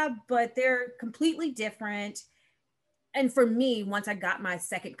 yeah, but they're completely different. And for me, once I got my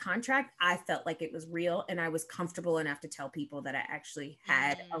second contract, I felt like it was real and I was comfortable enough to tell people that I actually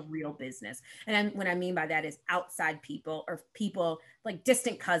had a real business. And what I mean by that is outside people or people like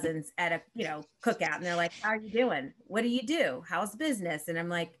distant cousins at a, cookout. And they're like, how are you doing? What do you do? How's business? And I'm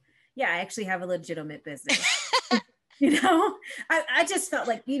like, yeah, I actually have a legitimate business. I just felt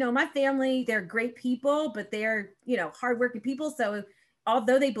like, my family, they're great people, but they're, hardworking people. So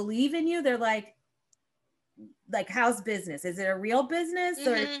although they believe in you, they're like, how's business? Is it a real business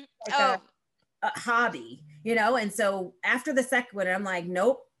or like a hobby, And so after the second one, I'm like,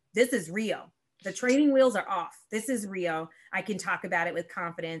 nope, this is real. The training wheels are off. This is real. I can talk about it with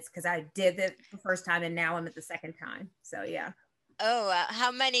confidence because I did it the first time and now I'm at the second time. So yeah. Oh,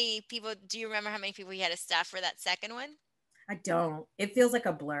 how many people, do you remember how many people you had to staff for that second one? I don't. It feels like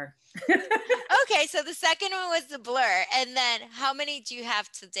a blur. Okay, so the second one was the blur. And then how many do you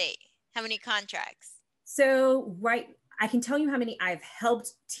have to date? How many contracts? So, I can tell you how many I've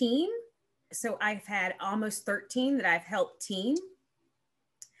helped team. So I've had almost 13 that I've helped team.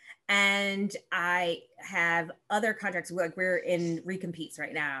 And I have other contracts, like we're in recompetes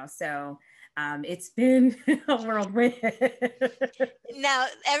right now. So It's been a whirlwind. Now,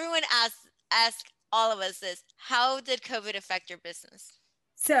 everyone ask all of us this: how did COVID affect your business?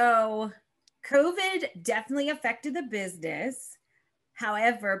 So COVID definitely affected the business.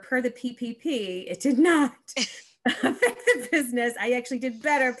 However, per the PPP, it did not affect the business. I actually did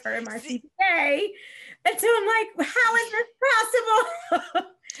better per my CPA. And so I'm like, how is this possible?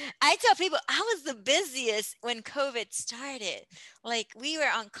 I tell people I was the busiest when COVID started. Like, we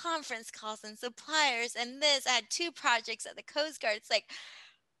were on conference calls and suppliers and this. I had 2 projects at the Coast Guard. It's like,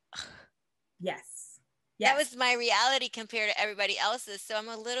 Yes. that was my reality compared to everybody else's. So I'm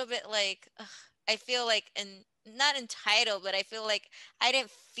a little bit like, I feel like, and not entitled, but I feel like I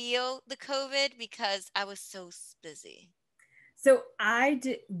didn't feel the COVID because I was so busy. So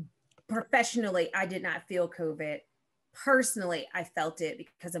professionally, I did not feel COVID. Personally, I felt it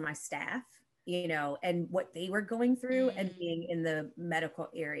because of my staff, and what they were going through and being in the medical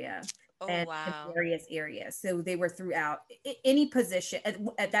area and various areas. So they were throughout any position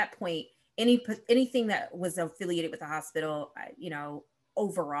at that point, anything that was affiliated with the hospital,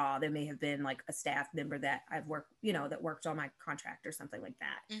 overall, there may have been like a staff member that I've worked, that worked on my contract or something like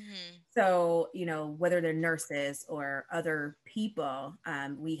that. So, whether they're nurses or other people,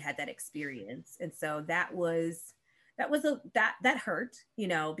 we had that experience. And so that hurt,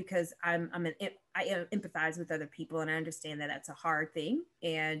 because I empathize with other people, and I understand that that's a hard thing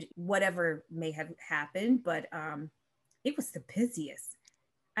and whatever may have happened, but it was the busiest.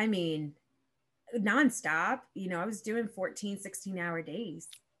 I mean, nonstop, I was doing 14, 16-hour days.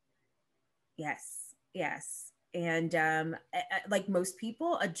 Yes. And like most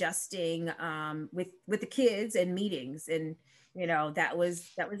people, adjusting with the kids and meetings, and that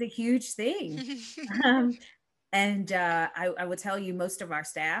was a huge thing. And I will tell you, most of our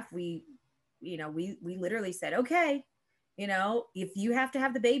staff, we literally said, okay, if you have to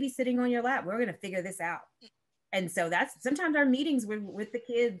have the baby sitting on your lap, we're going to figure this out. And so that's sometimes our meetings with the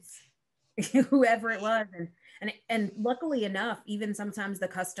kids, whoever it was. And luckily enough, even sometimes the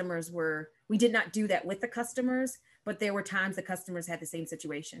customers we did not do that with the customers, but there were times the customers had the same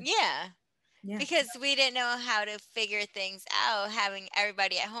situation. Yeah. Because we didn't know how to figure things out, having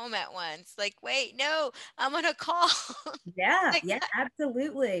everybody at home at once. Like, wait, no, I'm on a call. Yeah,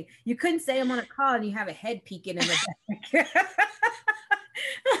 absolutely. You couldn't say I'm on a call and you have a head peeking in the back.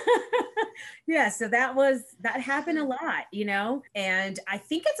 Yeah, so that happened a lot, and I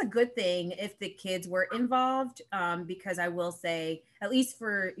think it's a good thing if the kids were involved, because I will say, at least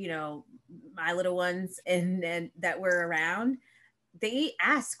for, my little ones and that were around, they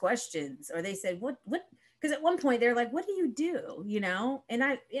asked questions, or they said, what, because at one point they're like, what do you do? And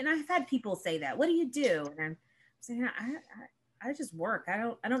I've had people say that, what do you do? And I'm saying, I just work. I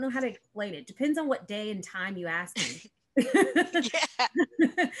don't know how to explain it. Depends on what day and time you ask me.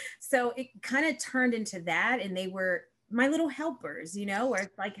 So it kind of turned into that, and they were my little helpers, where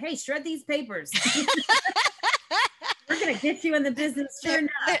it's like, hey, shred these papers. We're gonna get you in the business. Sure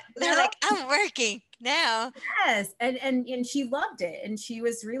enough, they're like, I'm working now. Yes, and she loved it, and she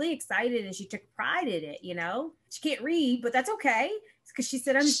was really excited, and she took pride in it. She can't read, but that's okay, because she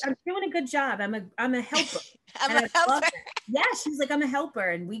said, I'm doing a good job. I'm a helper. I'm a helper. Yeah, she was like, I'm a helper,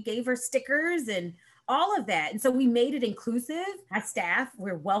 and we gave her stickers and all of that, and so we made it inclusive. My staff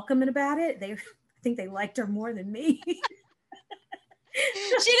were welcoming about it. I think they liked her more than me. She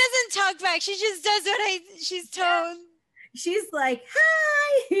doesn't talk back. She just does what she's told. She's like,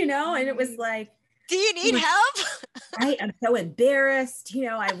 hi, and it was like, do you need help? I'm so embarrassed.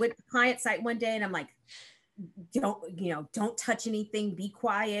 I went to the client site one day and I'm like, don't touch anything, be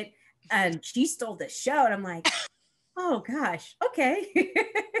quiet. And she stole the show. And I'm like, oh gosh, okay.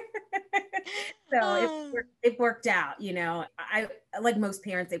 So it worked out. I, like most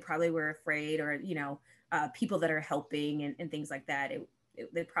parents, they probably were afraid, or, people that are helping and things like that.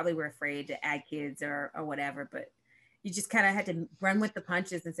 They probably were afraid to add kids or whatever, but you just kind of had to run with the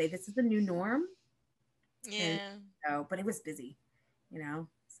punches and say, this is the new norm. Yeah. And, but it was busy,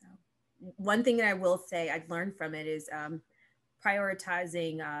 So one thing that I will say I've learned from it is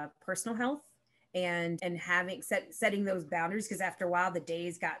prioritizing personal health and having setting those boundaries, because after a while the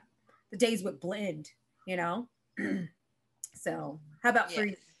days would blend, So how about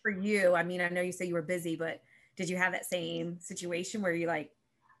for you? I mean, I know you say you were busy, but did you have that same situation where you like,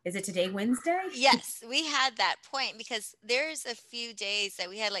 is it today Wednesday? Yes, we had that point, because there's a few days that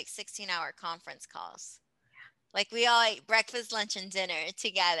we had like 16-hour conference calls. Like, we all ate breakfast, lunch, and dinner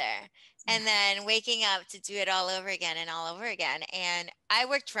together, and then waking up to do it all over again and all over again. And I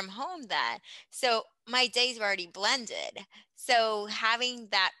worked from home then, so my days were already blended. So having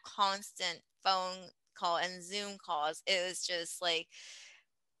that constant phone call and Zoom calls, it was just like,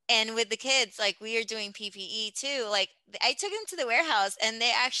 And with the kids, like we are doing PPE too. Like I took them to the warehouse and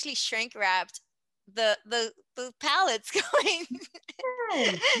they actually shrink wrapped the pallets going.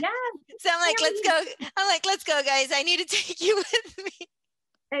 Yes, yes. So I'm like, let's go. I'm like, let's go, guys. I need to take you with me.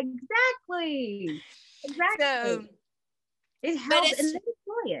 Exactly. So, It but helps and they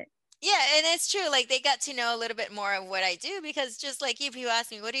enjoy it. yeah, and it's true. Like they got to know a little bit more of what I do because just like you, people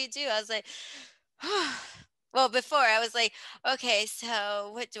ask me, what do you do? I was like, well, before I was like, okay, so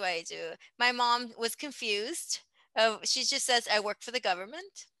what do I do? My mom was confused. She just says, I work for the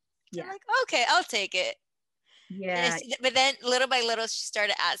government. Yeah. I'm like, okay, I'll take it. Yeah. But then little by little, she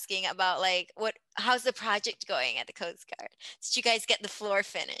started asking about like, how's the project going at the Coast Guard? Did you guys get the floor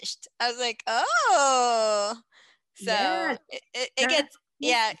finished? I was like, oh, so Yeah. it gets,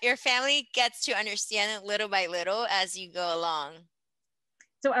 yeah, your family gets to understand it little by little as you go along.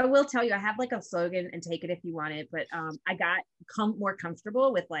 So I will tell you, I have like a slogan, and take it if you want it, but I got more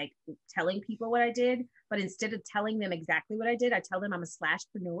comfortable with like telling people what I did, but instead of telling them exactly what I did, I tell them I'm a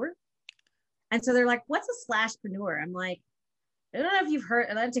slashpreneur. And so they're like, what's a slashpreneur? I'm like, I don't know if you've heard,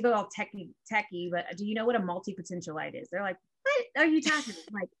 I like to go all techie, but do you know what a multi-potentialite is? They're like, what are you talking about?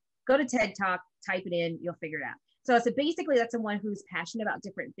 I'm like, go to TED Talk, type it in, you'll figure it out. So basically that's someone who's passionate about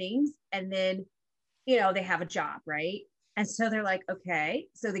different things. And then, they have a job, right? And so they're like, okay.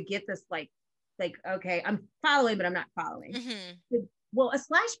 So they get this like, okay, I'm following, but I'm not following. Mm-hmm. Well, a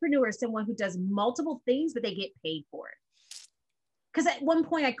slashpreneur is someone who does multiple things, but they get paid for it. Because at one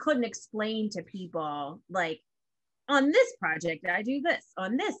point I couldn't explain to people, like, on this project, I do this.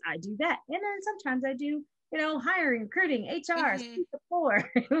 On this, I do that. And then sometimes I do, hiring, recruiting, HR, support,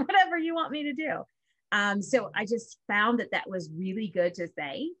 whatever you want me to do. So I just found that was really good to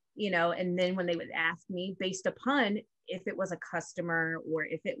say, and then when they would ask me based upon if it was a customer or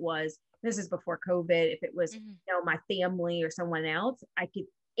if it was, this is before COVID, if it was, my family or someone else, I could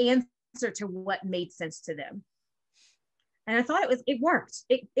answer to what made sense to them. And I thought it worked.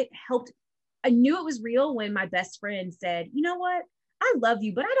 It helped. I knew it was real when my best friend said, you know what? I love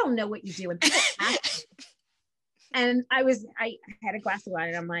you, but I don't know what you do. And people ask me. And I had a glass of wine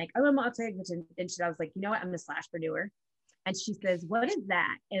and I'm like, oh, I'll take it. And I was like, you know what? I'm a slashpreneur. And she says, what is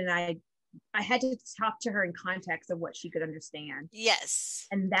that? And I had to talk to her in context of what she could understand. Yes.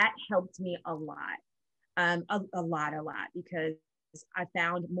 And that helped me a lot. A lot, because I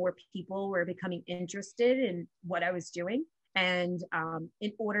found more people were becoming interested in what I was doing. And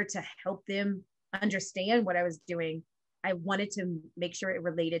in order to help them understand what I was doing, I wanted to make sure it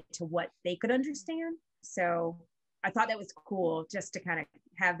related to what they could understand. So I thought that was cool just to kind of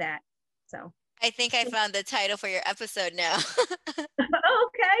have that. So I think I found the title for your episode now.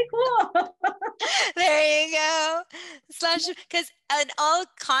 Okay, cool. There you go. Because in all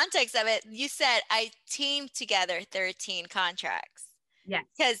context of it, you said I teamed together 13 contracts. Yes.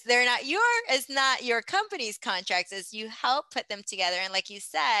 Because it's not your company's contracts, as you help put them together. And like you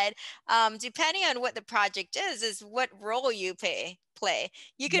said, depending on what the project is what role you play.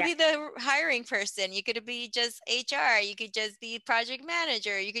 You could be the hiring person. You could be just HR. You could just be project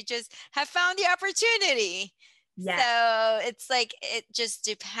manager. You could just have found the opportunity. Yes. So it's like, it just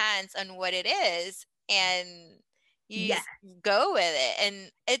depends on what it is. And you go with it.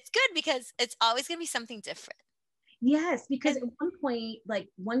 And it's good because it's always going to be something different. Yes, because at one point, like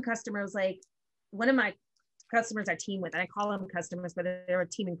one customer was like, one of my customers I team with, and I call them customers, but they're a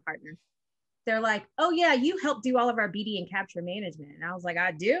teaming partner. They're like, oh yeah, you help do all of our BD and capture management. And I was like,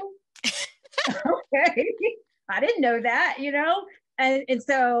 I do? Okay. I didn't know that, And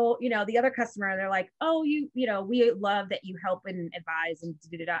so, the other customer, they're like, oh, we love that you help and advise and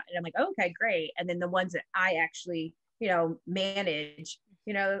da-da-da. And I'm like, okay, great. And then the ones that I actually, manage,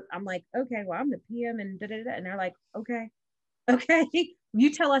 I'm like, okay, well, I'm the PM and da-da-da. And they're like, okay,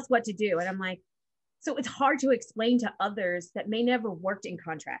 you tell us what to do. And I'm like, so it's hard to explain to others that may never worked in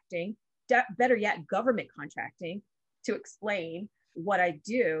contracting, better yet, government contracting, to explain what I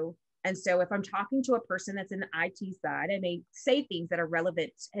do. And so if I'm talking to a person that's in the IT side, I may say things that are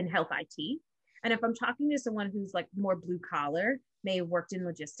relevant in health IT. And if I'm talking to someone who's like more blue collar, may have worked in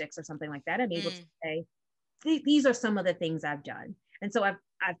logistics or something like that, I'm able to say, these are some of the things I've done. And so I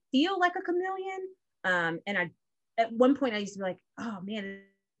feel like a chameleon. And at one point I used to be like, oh man,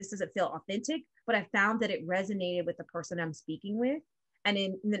 this doesn't feel authentic, but I found that it resonated with the person I'm speaking with. And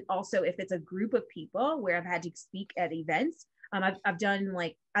then also if it's a group of people where I've had to speak at events, I've done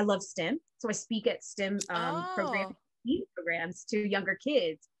I love STEM. So I speak at STEM programs to younger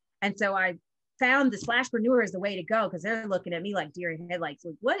kids. And so I found the slashpreneur is the way to go because they're looking at me like deer in headlights.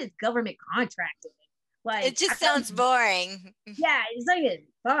 Like, what is government contracting? Like, it just sounds boring. Yeah, it's like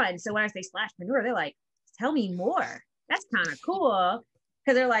fun. So when I say slashpreneur, they're like, tell me more. That's kind of cool.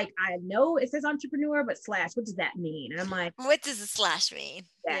 Because they're like, I know it says entrepreneur, but slash, what does that mean? And I'm like, What does the slash mean?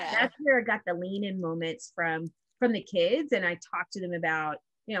 yeah, that's where I got the lean in moments from the kids. And I talked to them about,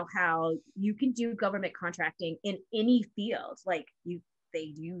 how you can do government contracting in any field. Like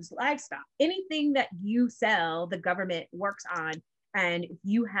they use livestock, anything that you sell, the government works on. And if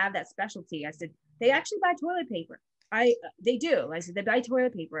you have that specialty, I said, they actually buy toilet paper. They do. I said, they buy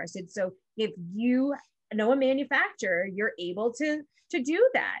toilet paper. I said, so if you know a manufacturer, you're able to do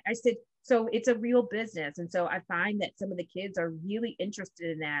that. I said, so it's a real business. And so I find that some of the kids are really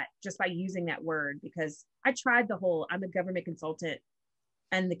interested in that just by using that word, because I tried I'm a government consultant,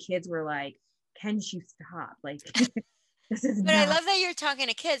 and the kids were like, can you stop? Like, this is But I love that you're talking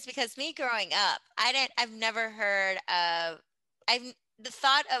to kids, because me growing up, I've never heard of, the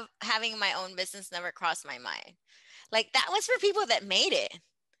thought of having my own business never crossed my mind. Like, that was for people that made it.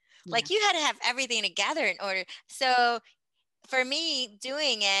 Yeah. Like, you had to have everything together in order. So for me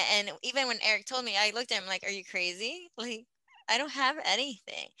doing it, and even when Eric told me, I looked at him like, are you crazy? Like, I don't have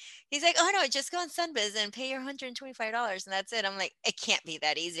anything. He's like, oh no, just go on Sunbiz and pay your $125 and that's it. I'm like, it can't be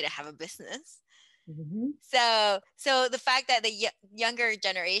that easy to have a business. Mm-hmm. So the fact that the younger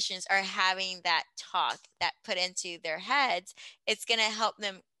generations are having that talk that put into their heads, it's going to help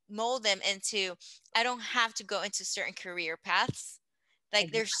them mold them into, I don't have to go into certain career paths. Like,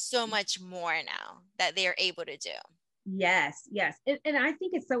 Exactly. there's so much more now that they are able to do. Yes. And I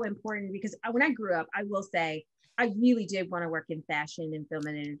think it's so important, because when I grew up, I will say, I really did want to work in fashion and film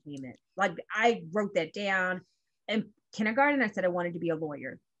and entertainment. Like, I wrote that down in kindergarten. I said I wanted to be a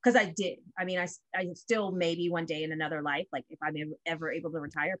lawyer, because I did. I mean, I still, maybe one day in another life, like if I'm ever able to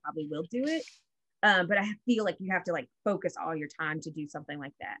retire, probably will do it. But I feel like you have to like focus all your time to do something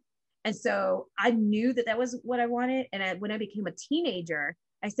like that. And so I knew that was what I wanted. And when I became a teenager,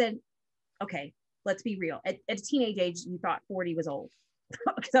 I said, okay, let's be real. At a teenage age, you thought 40 was old.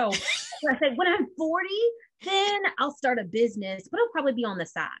 So I said, when I'm 40, then I'll start a business, but it'll probably be on the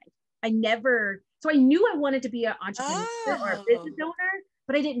side. So I knew I wanted to be an entrepreneur or a business owner,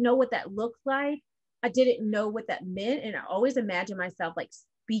 but I didn't know what that looked like. I didn't know what that meant. And I always imagined myself like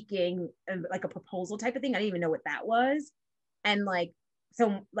speaking like a proposal type of thing. I didn't even know what that was. And like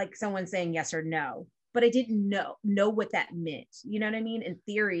someone saying yes or no, but I didn't know what that meant. You know what I mean? In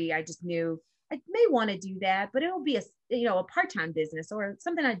theory, I just knew I may want to do that, but it'll be a part-time business or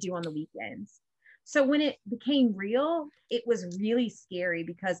something I do on the weekends. So when it became real, it was really scary,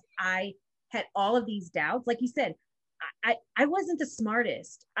 because I had all of these doubts. Like you said, I wasn't the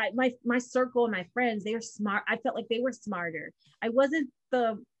smartest. My circle and my friends, they were smart. I felt like they were smarter. I wasn't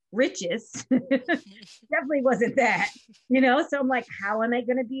the richest. Definitely wasn't that, So I'm like, how am I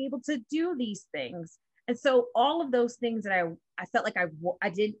going to be able to do these things? And so all of those things that I felt like I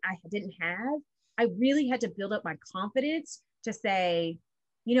didn't have, I really had to build up my confidence to say,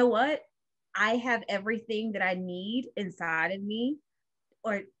 you know what? I have everything that I need inside of me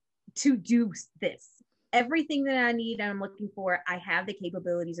or to do this. Everything that I need and I'm looking for, I have the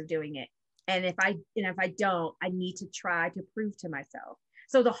capabilities of doing it. And if I don't, I need to try to prove to myself.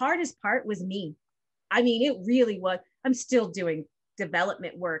 So the hardest part was me. I mean, it really was. I'm still doing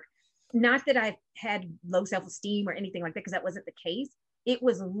development work. Not that I've had low self-esteem or anything like that, because that wasn't the case. It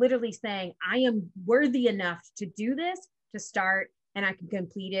was literally saying, I am worthy enough to do this, to start, and I can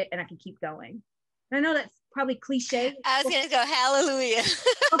complete it, and I can keep going. And I know that's probably cliche. I was going to go, hallelujah.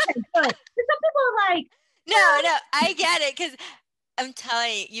 Okay, good. Some people are like, no, I get it, because I'm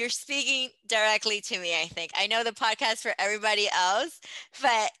telling you, you're speaking directly to me, I think. I know the podcast for everybody else,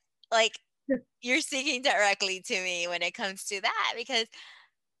 but like, you're speaking directly to me when it comes to that, because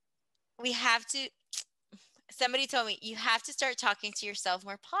somebody told me, you have to start talking to yourself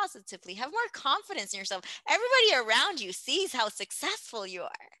more positively, have more confidence in yourself. Everybody around you sees how successful you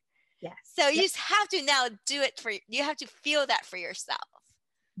are. Yes. So you just have to now you have to feel that for yourself.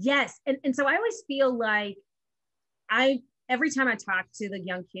 Yes. And so I always feel like every time I talk to the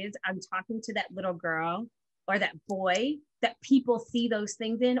young kids, I'm talking to that little girl or that boy that people see those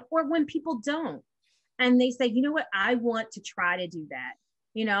things in, or when people don't. And they say, you know what, I want to try to do that,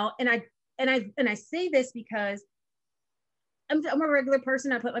 and I say this because I'm a regular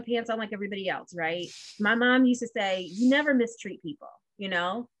person. I put my pants on like everybody else, right? My mom used to say, you never mistreat people,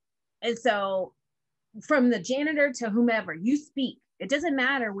 And so from the janitor to whomever, you speak. It doesn't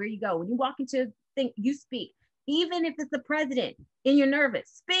matter where you go. When you walk into a thing, you speak. Even if it's the president and you're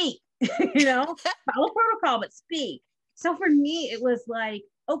nervous, speak, follow protocol, but speak. So for me, it was like,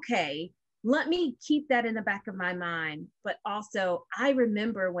 okay, let me keep that in the back of my mind. But also I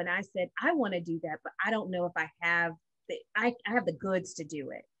remember when I said, I want to do that, but I don't know if I have I have the goods to do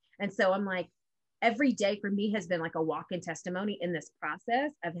it. And so I'm like, every day for me has been like a walk-in testimony in this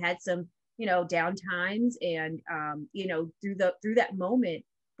process. I've had some, down times and, through that moment,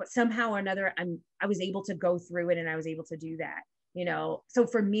 but somehow or another, I was able to go through it and I was able to do that, So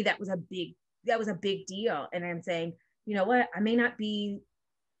for me, that was a big deal. And I'm saying, you know what, I may not be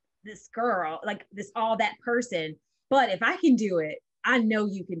this girl, like this, all that person, but if I can do it, I know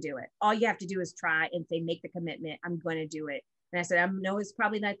you can do it. All you have to do is try and say, make the commitment. I'm going to do it. And I said, I know it's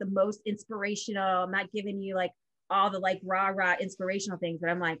probably not the most inspirational. I'm not giving you like all the like rah inspirational things, but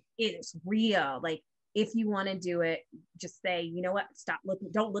I'm like, it's real. Like, if you want to do it, just say, you know what, stop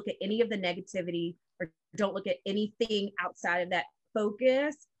looking, don't look at any of the negativity or don't look at anything outside of that.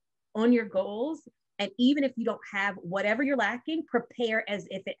 Focus on your goals. And even if you don't have whatever you're lacking, prepare as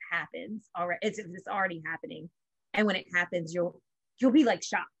if it happens. All right. As if it's already happening. And when it happens, you'll be like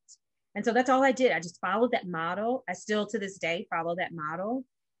shocked. And so that's all I did. I just followed that model. I still to this day follow that model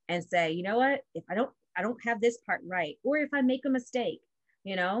and say, you know what, if I don't have this part right, or if I make a mistake,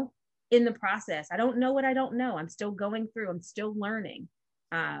 in the process, I don't know what I don't know. I'm still going through, I'm still learning.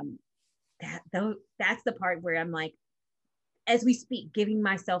 That's the part where I'm like, as we speak, giving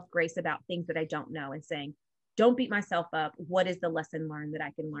myself grace about things that I don't know and saying, don't beat myself up. What is the lesson learned that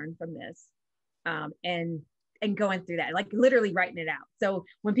I can learn from this? And going through that, like literally writing it out. So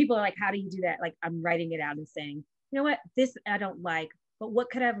when people are like, how do you do that? Like, I'm writing it out and saying, you know what, this I don't like, but what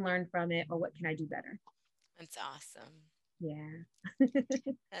could I have learned from it? Or what can I do better? That's awesome. Yeah.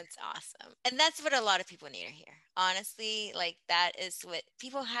 That's awesome. And that's what a lot of people need to hear. Honestly, like that is what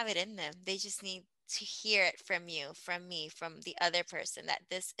people have it in them. They just need to hear it from you, from me, from the other person, that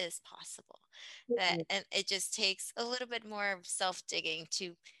this is possible. And it just takes a little bit more self-digging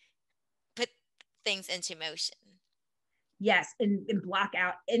to put things into motion. Yes, and block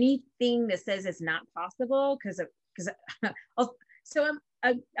out anything that says it's not possible, because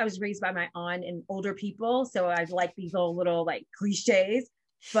I was raised by my aunt and older people, so I like these old little like cliches,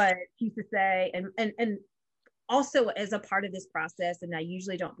 but she used to say, and also as a part of this process, and I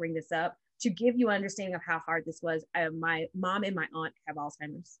usually don't bring this up, to give you an understanding of how hard this was. My mom and my aunt have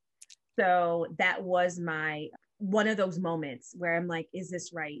Alzheimer's, so that was one of those moments where I'm like, is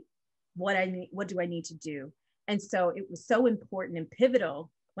this right? What do I need to do? And so it was so important and pivotal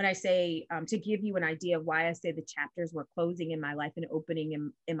when I say, to give you an idea of why I say the chapters were closing in my life and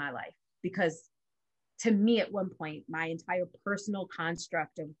opening in my life. Because to me, at one point, my entire personal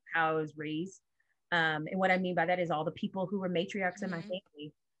construct of how I was raised, and what I mean by that is all the people who were matriarchs in my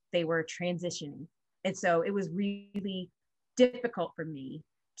family, they were transitioning. And so it was really difficult for me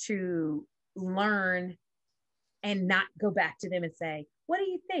to learn and not go back to them and say, what do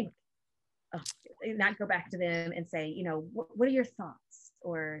you think? Not go back to them and say, what are your thoughts?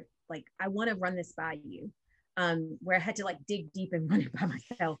 Or like, I want to run this by you. Where I had to like dig deep and run it by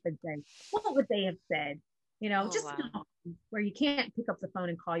myself and say, what would they have said? Wow. Where you can't pick up the phone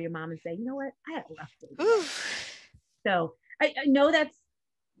and call your mom and say, you know what, I had a rough day. So I know that's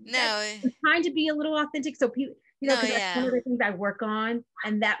trying to be a little authentic. So people, that's one of the things I work on.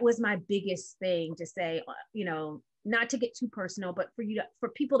 And that was my biggest thing, to say, not to get too personal, but for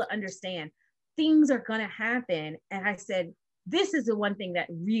people to understand things are going to happen. And I said, this is the one thing that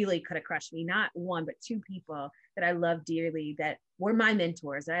really could have crushed me. Not one, but two people that I love dearly, that were my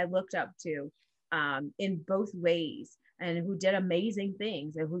mentors, that I looked up to in both ways, and who did amazing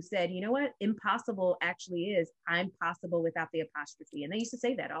things, and who said, you know what, impossible actually is, I'm possible without the apostrophe. And they used to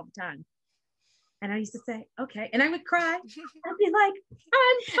say that all the time. And I used to say, okay. And I would cry. I'd be like,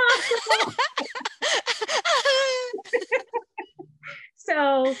 I'm possible.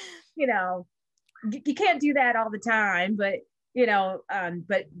 So, you can't do that all the time, but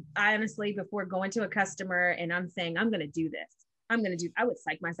but I honestly, before going to a customer and I'm saying, I'm going to do this, I would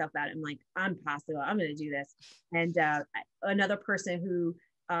psych myself out. I'm like, I'm possible, I'm going to do this. And another person who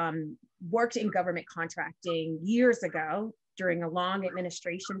worked in government contracting years ago during a long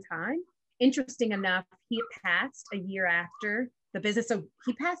administration time, interesting enough, he had passed a year after the business. So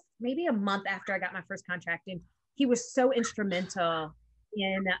he passed maybe a month after I got my first contract. And he was so instrumental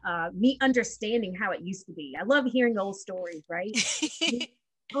in me understanding how it used to be. I love hearing old stories, right?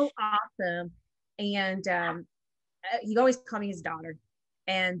 So awesome. And he always called me his daughter.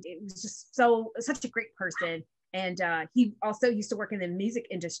 And it was just such a great person. And he also used to work in the music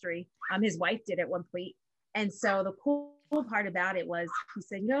industry. His wife did at one point. And so the cool part about it was, he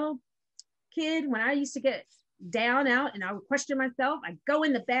said, kid, when I used to get down out and I would question myself, I'd go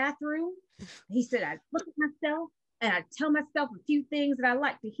in the bathroom. He said, I'd look at myself and I'd tell myself a few things that I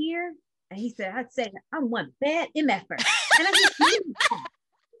like to hear. And he said, I'd say, I'm one bad MFer. And I just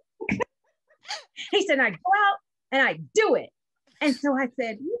he said, I go out and I do it. And so I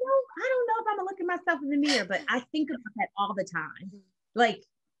said, I don't know if I'm gonna look at myself in the mirror, but I think about that all the time. Like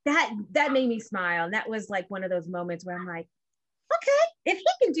that made me smile. And that was like one of those moments where I'm like, okay, if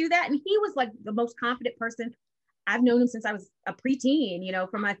he can do that, and he was like the most confident person. I've known him since I was a preteen,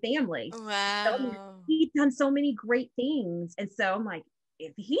 from my family. So Wow. he's done so many great things. And so I'm like,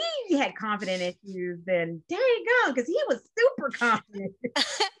 if he had confident issues, then dang on, because he was super confident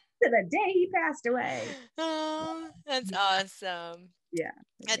to the day he passed away. Oh, that's awesome. Yeah.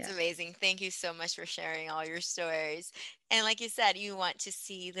 That's amazing. Thank you so much for sharing all your stories. And like you said, you want to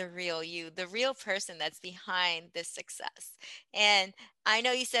see the real you, the real person that's behind this success. And I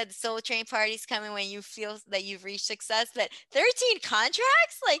know you said Soul Train parties coming when you feel that you've reached success, but 13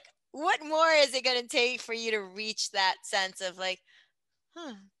 contracts? Like, what more is it going to take for you to reach that sense of like,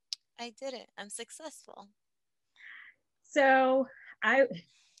 I did it. I'm successful. So I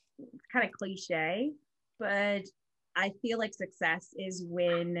kind of cliche, but I feel like success is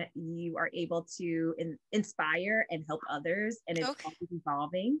when you are able to inspire and help others, and it's always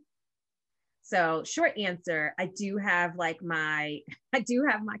evolving. So short answer, I do have my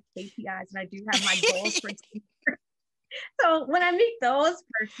KPIs, and I do have my goals for so when I meet those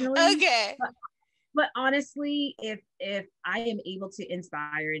personally, okay. But honestly, if I am able to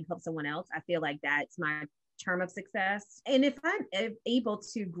inspire and help someone else, I feel like that's my term of success. And if I'm able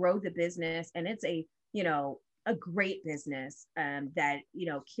to grow the business, and it's a great business that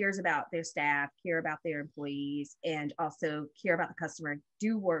cares about their staff, care about their employees, and also care about the customer,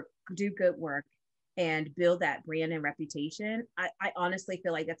 do good work, and build that brand and reputation, I honestly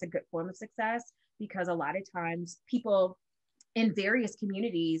feel like that's a good form of success, because a lot of times people in various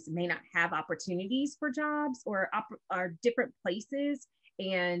communities may not have opportunities for jobs or different places,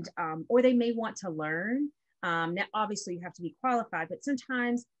 and or they may want to learn. Now, obviously, you have to be qualified, but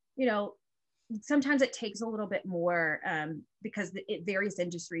sometimes it takes a little bit more because various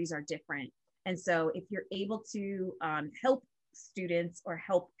industries are different. And so, if you're able to help students or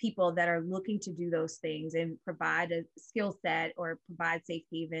help people that are looking to do those things and provide a skill set or provide safe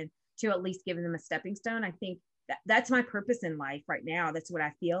haven to at least give them a stepping stone, I think that's my purpose in life right now. That's what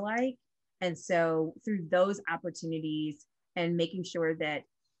I feel like. And so through those opportunities and making sure that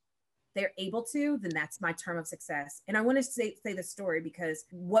they're able to, then that's my term of success. And I want to say the story, because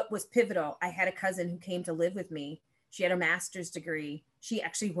what was pivotal, I had a cousin who came to live with me. She had a master's degree. She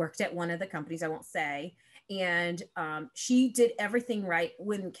actually worked at one of the companies, I won't say. And she did everything right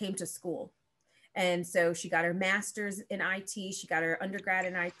when it came to school. And so she got her master's in IT. She got her undergrad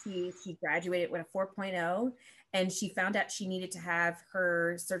in IT. She graduated with a 4.0, and she found out she needed to have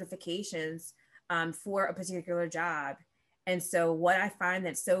her certifications for a particular job. And so what I find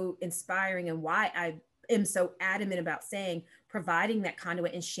that's so inspiring, and why I am so adamant about saying, providing that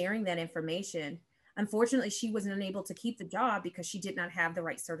conduit and sharing that information. Unfortunately, she was unable to keep the job because she did not have the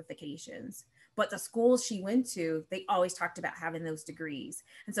right certifications. But the schools she went to, they always talked about having those degrees.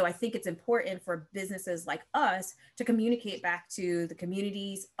 And so I think it's important for businesses like us to communicate back to the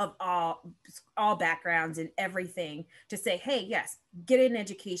communities of all backgrounds and everything, to say, hey, yes, get an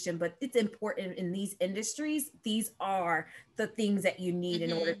education, but it's important in these industries. These are the things that you need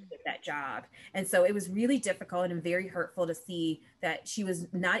in order to get that job. And so it was really difficult and very hurtful to see that she was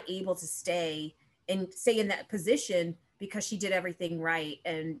not able to stay in that position because she did everything right,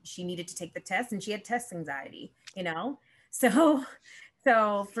 and she needed to take the test, and she had test anxiety, So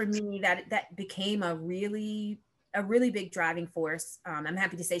for me, that became a really big driving force. I'm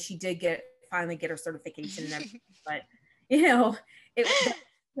happy to say she did finally get her certification and everything, but it was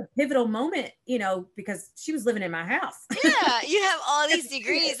a pivotal moment, because she was living in my house. Yeah, you have all these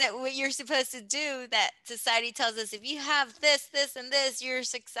degrees that what you're supposed to do, that society tells us, if you have this, this, and this, you're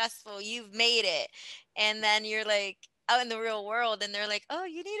successful, you've made it. And then you're like out in the real world, and they're like, oh,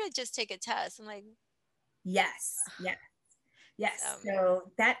 you need to just take a test. I'm like, yes. So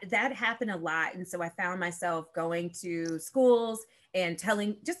that happened a lot. And so I found myself going to schools and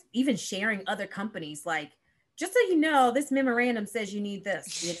just even sharing other companies, like, just so you know, this memorandum says you need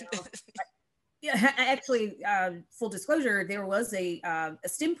this, Yeah, actually, full disclosure, there was a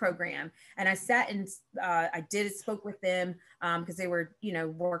STEM program, and I sat and I spoke with them because they were,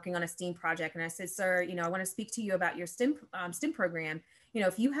 working on a STEAM project. And I said, sir, I want to speak to you about your STEM program.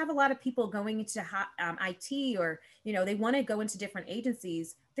 If you have a lot of people going into IT, or, they want to go into different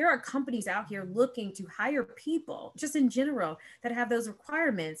agencies, there are companies out here looking to hire people just in general that have those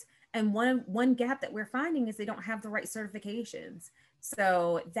requirements. And one gap that we're finding is they don't have the right certifications.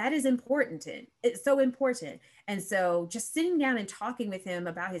 So that is important. It's so important. And so just sitting down and talking with him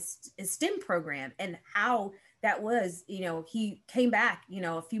about his STEM program and how that was, he came back,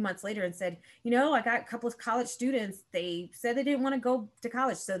 a few months later and said, I got a couple of college students. They said they didn't want to go to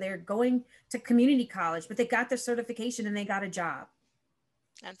college. So they're going to community college, but they got their certification and they got a job.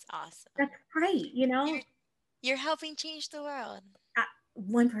 That's awesome. That's great. You're helping change the world.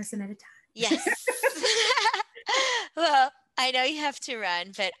 One person at a time. Yes. Well, I know you have to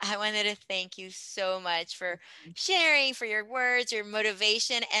run, but I wanted to thank you so much for sharing, for your words, your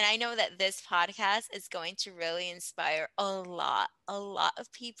motivation. And I know that this podcast is going to really inspire a lot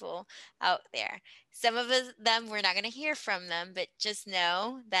of people out there. Some of them, we're not going to hear from them, but just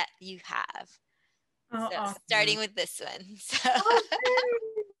know that you have. Oh, so awesome. Starting with this one. So.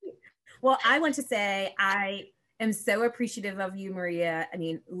 Well, I want to say I am so appreciative of you, Maria. I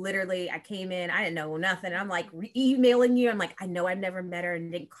mean, literally, I came in, I didn't know nothing. I'm like emailing you. I'm like, I know I've never met her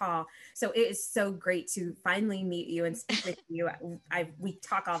and didn't call. So it is so great to finally meet you and speak with you. We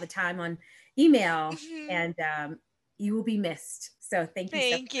talk all the time on email, and you will be missed. So thank you.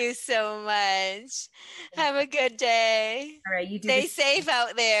 Thank you so much. Have a good day. All right, you do. Stay safe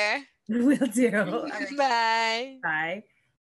out there. Will do. All right. Bye. Bye.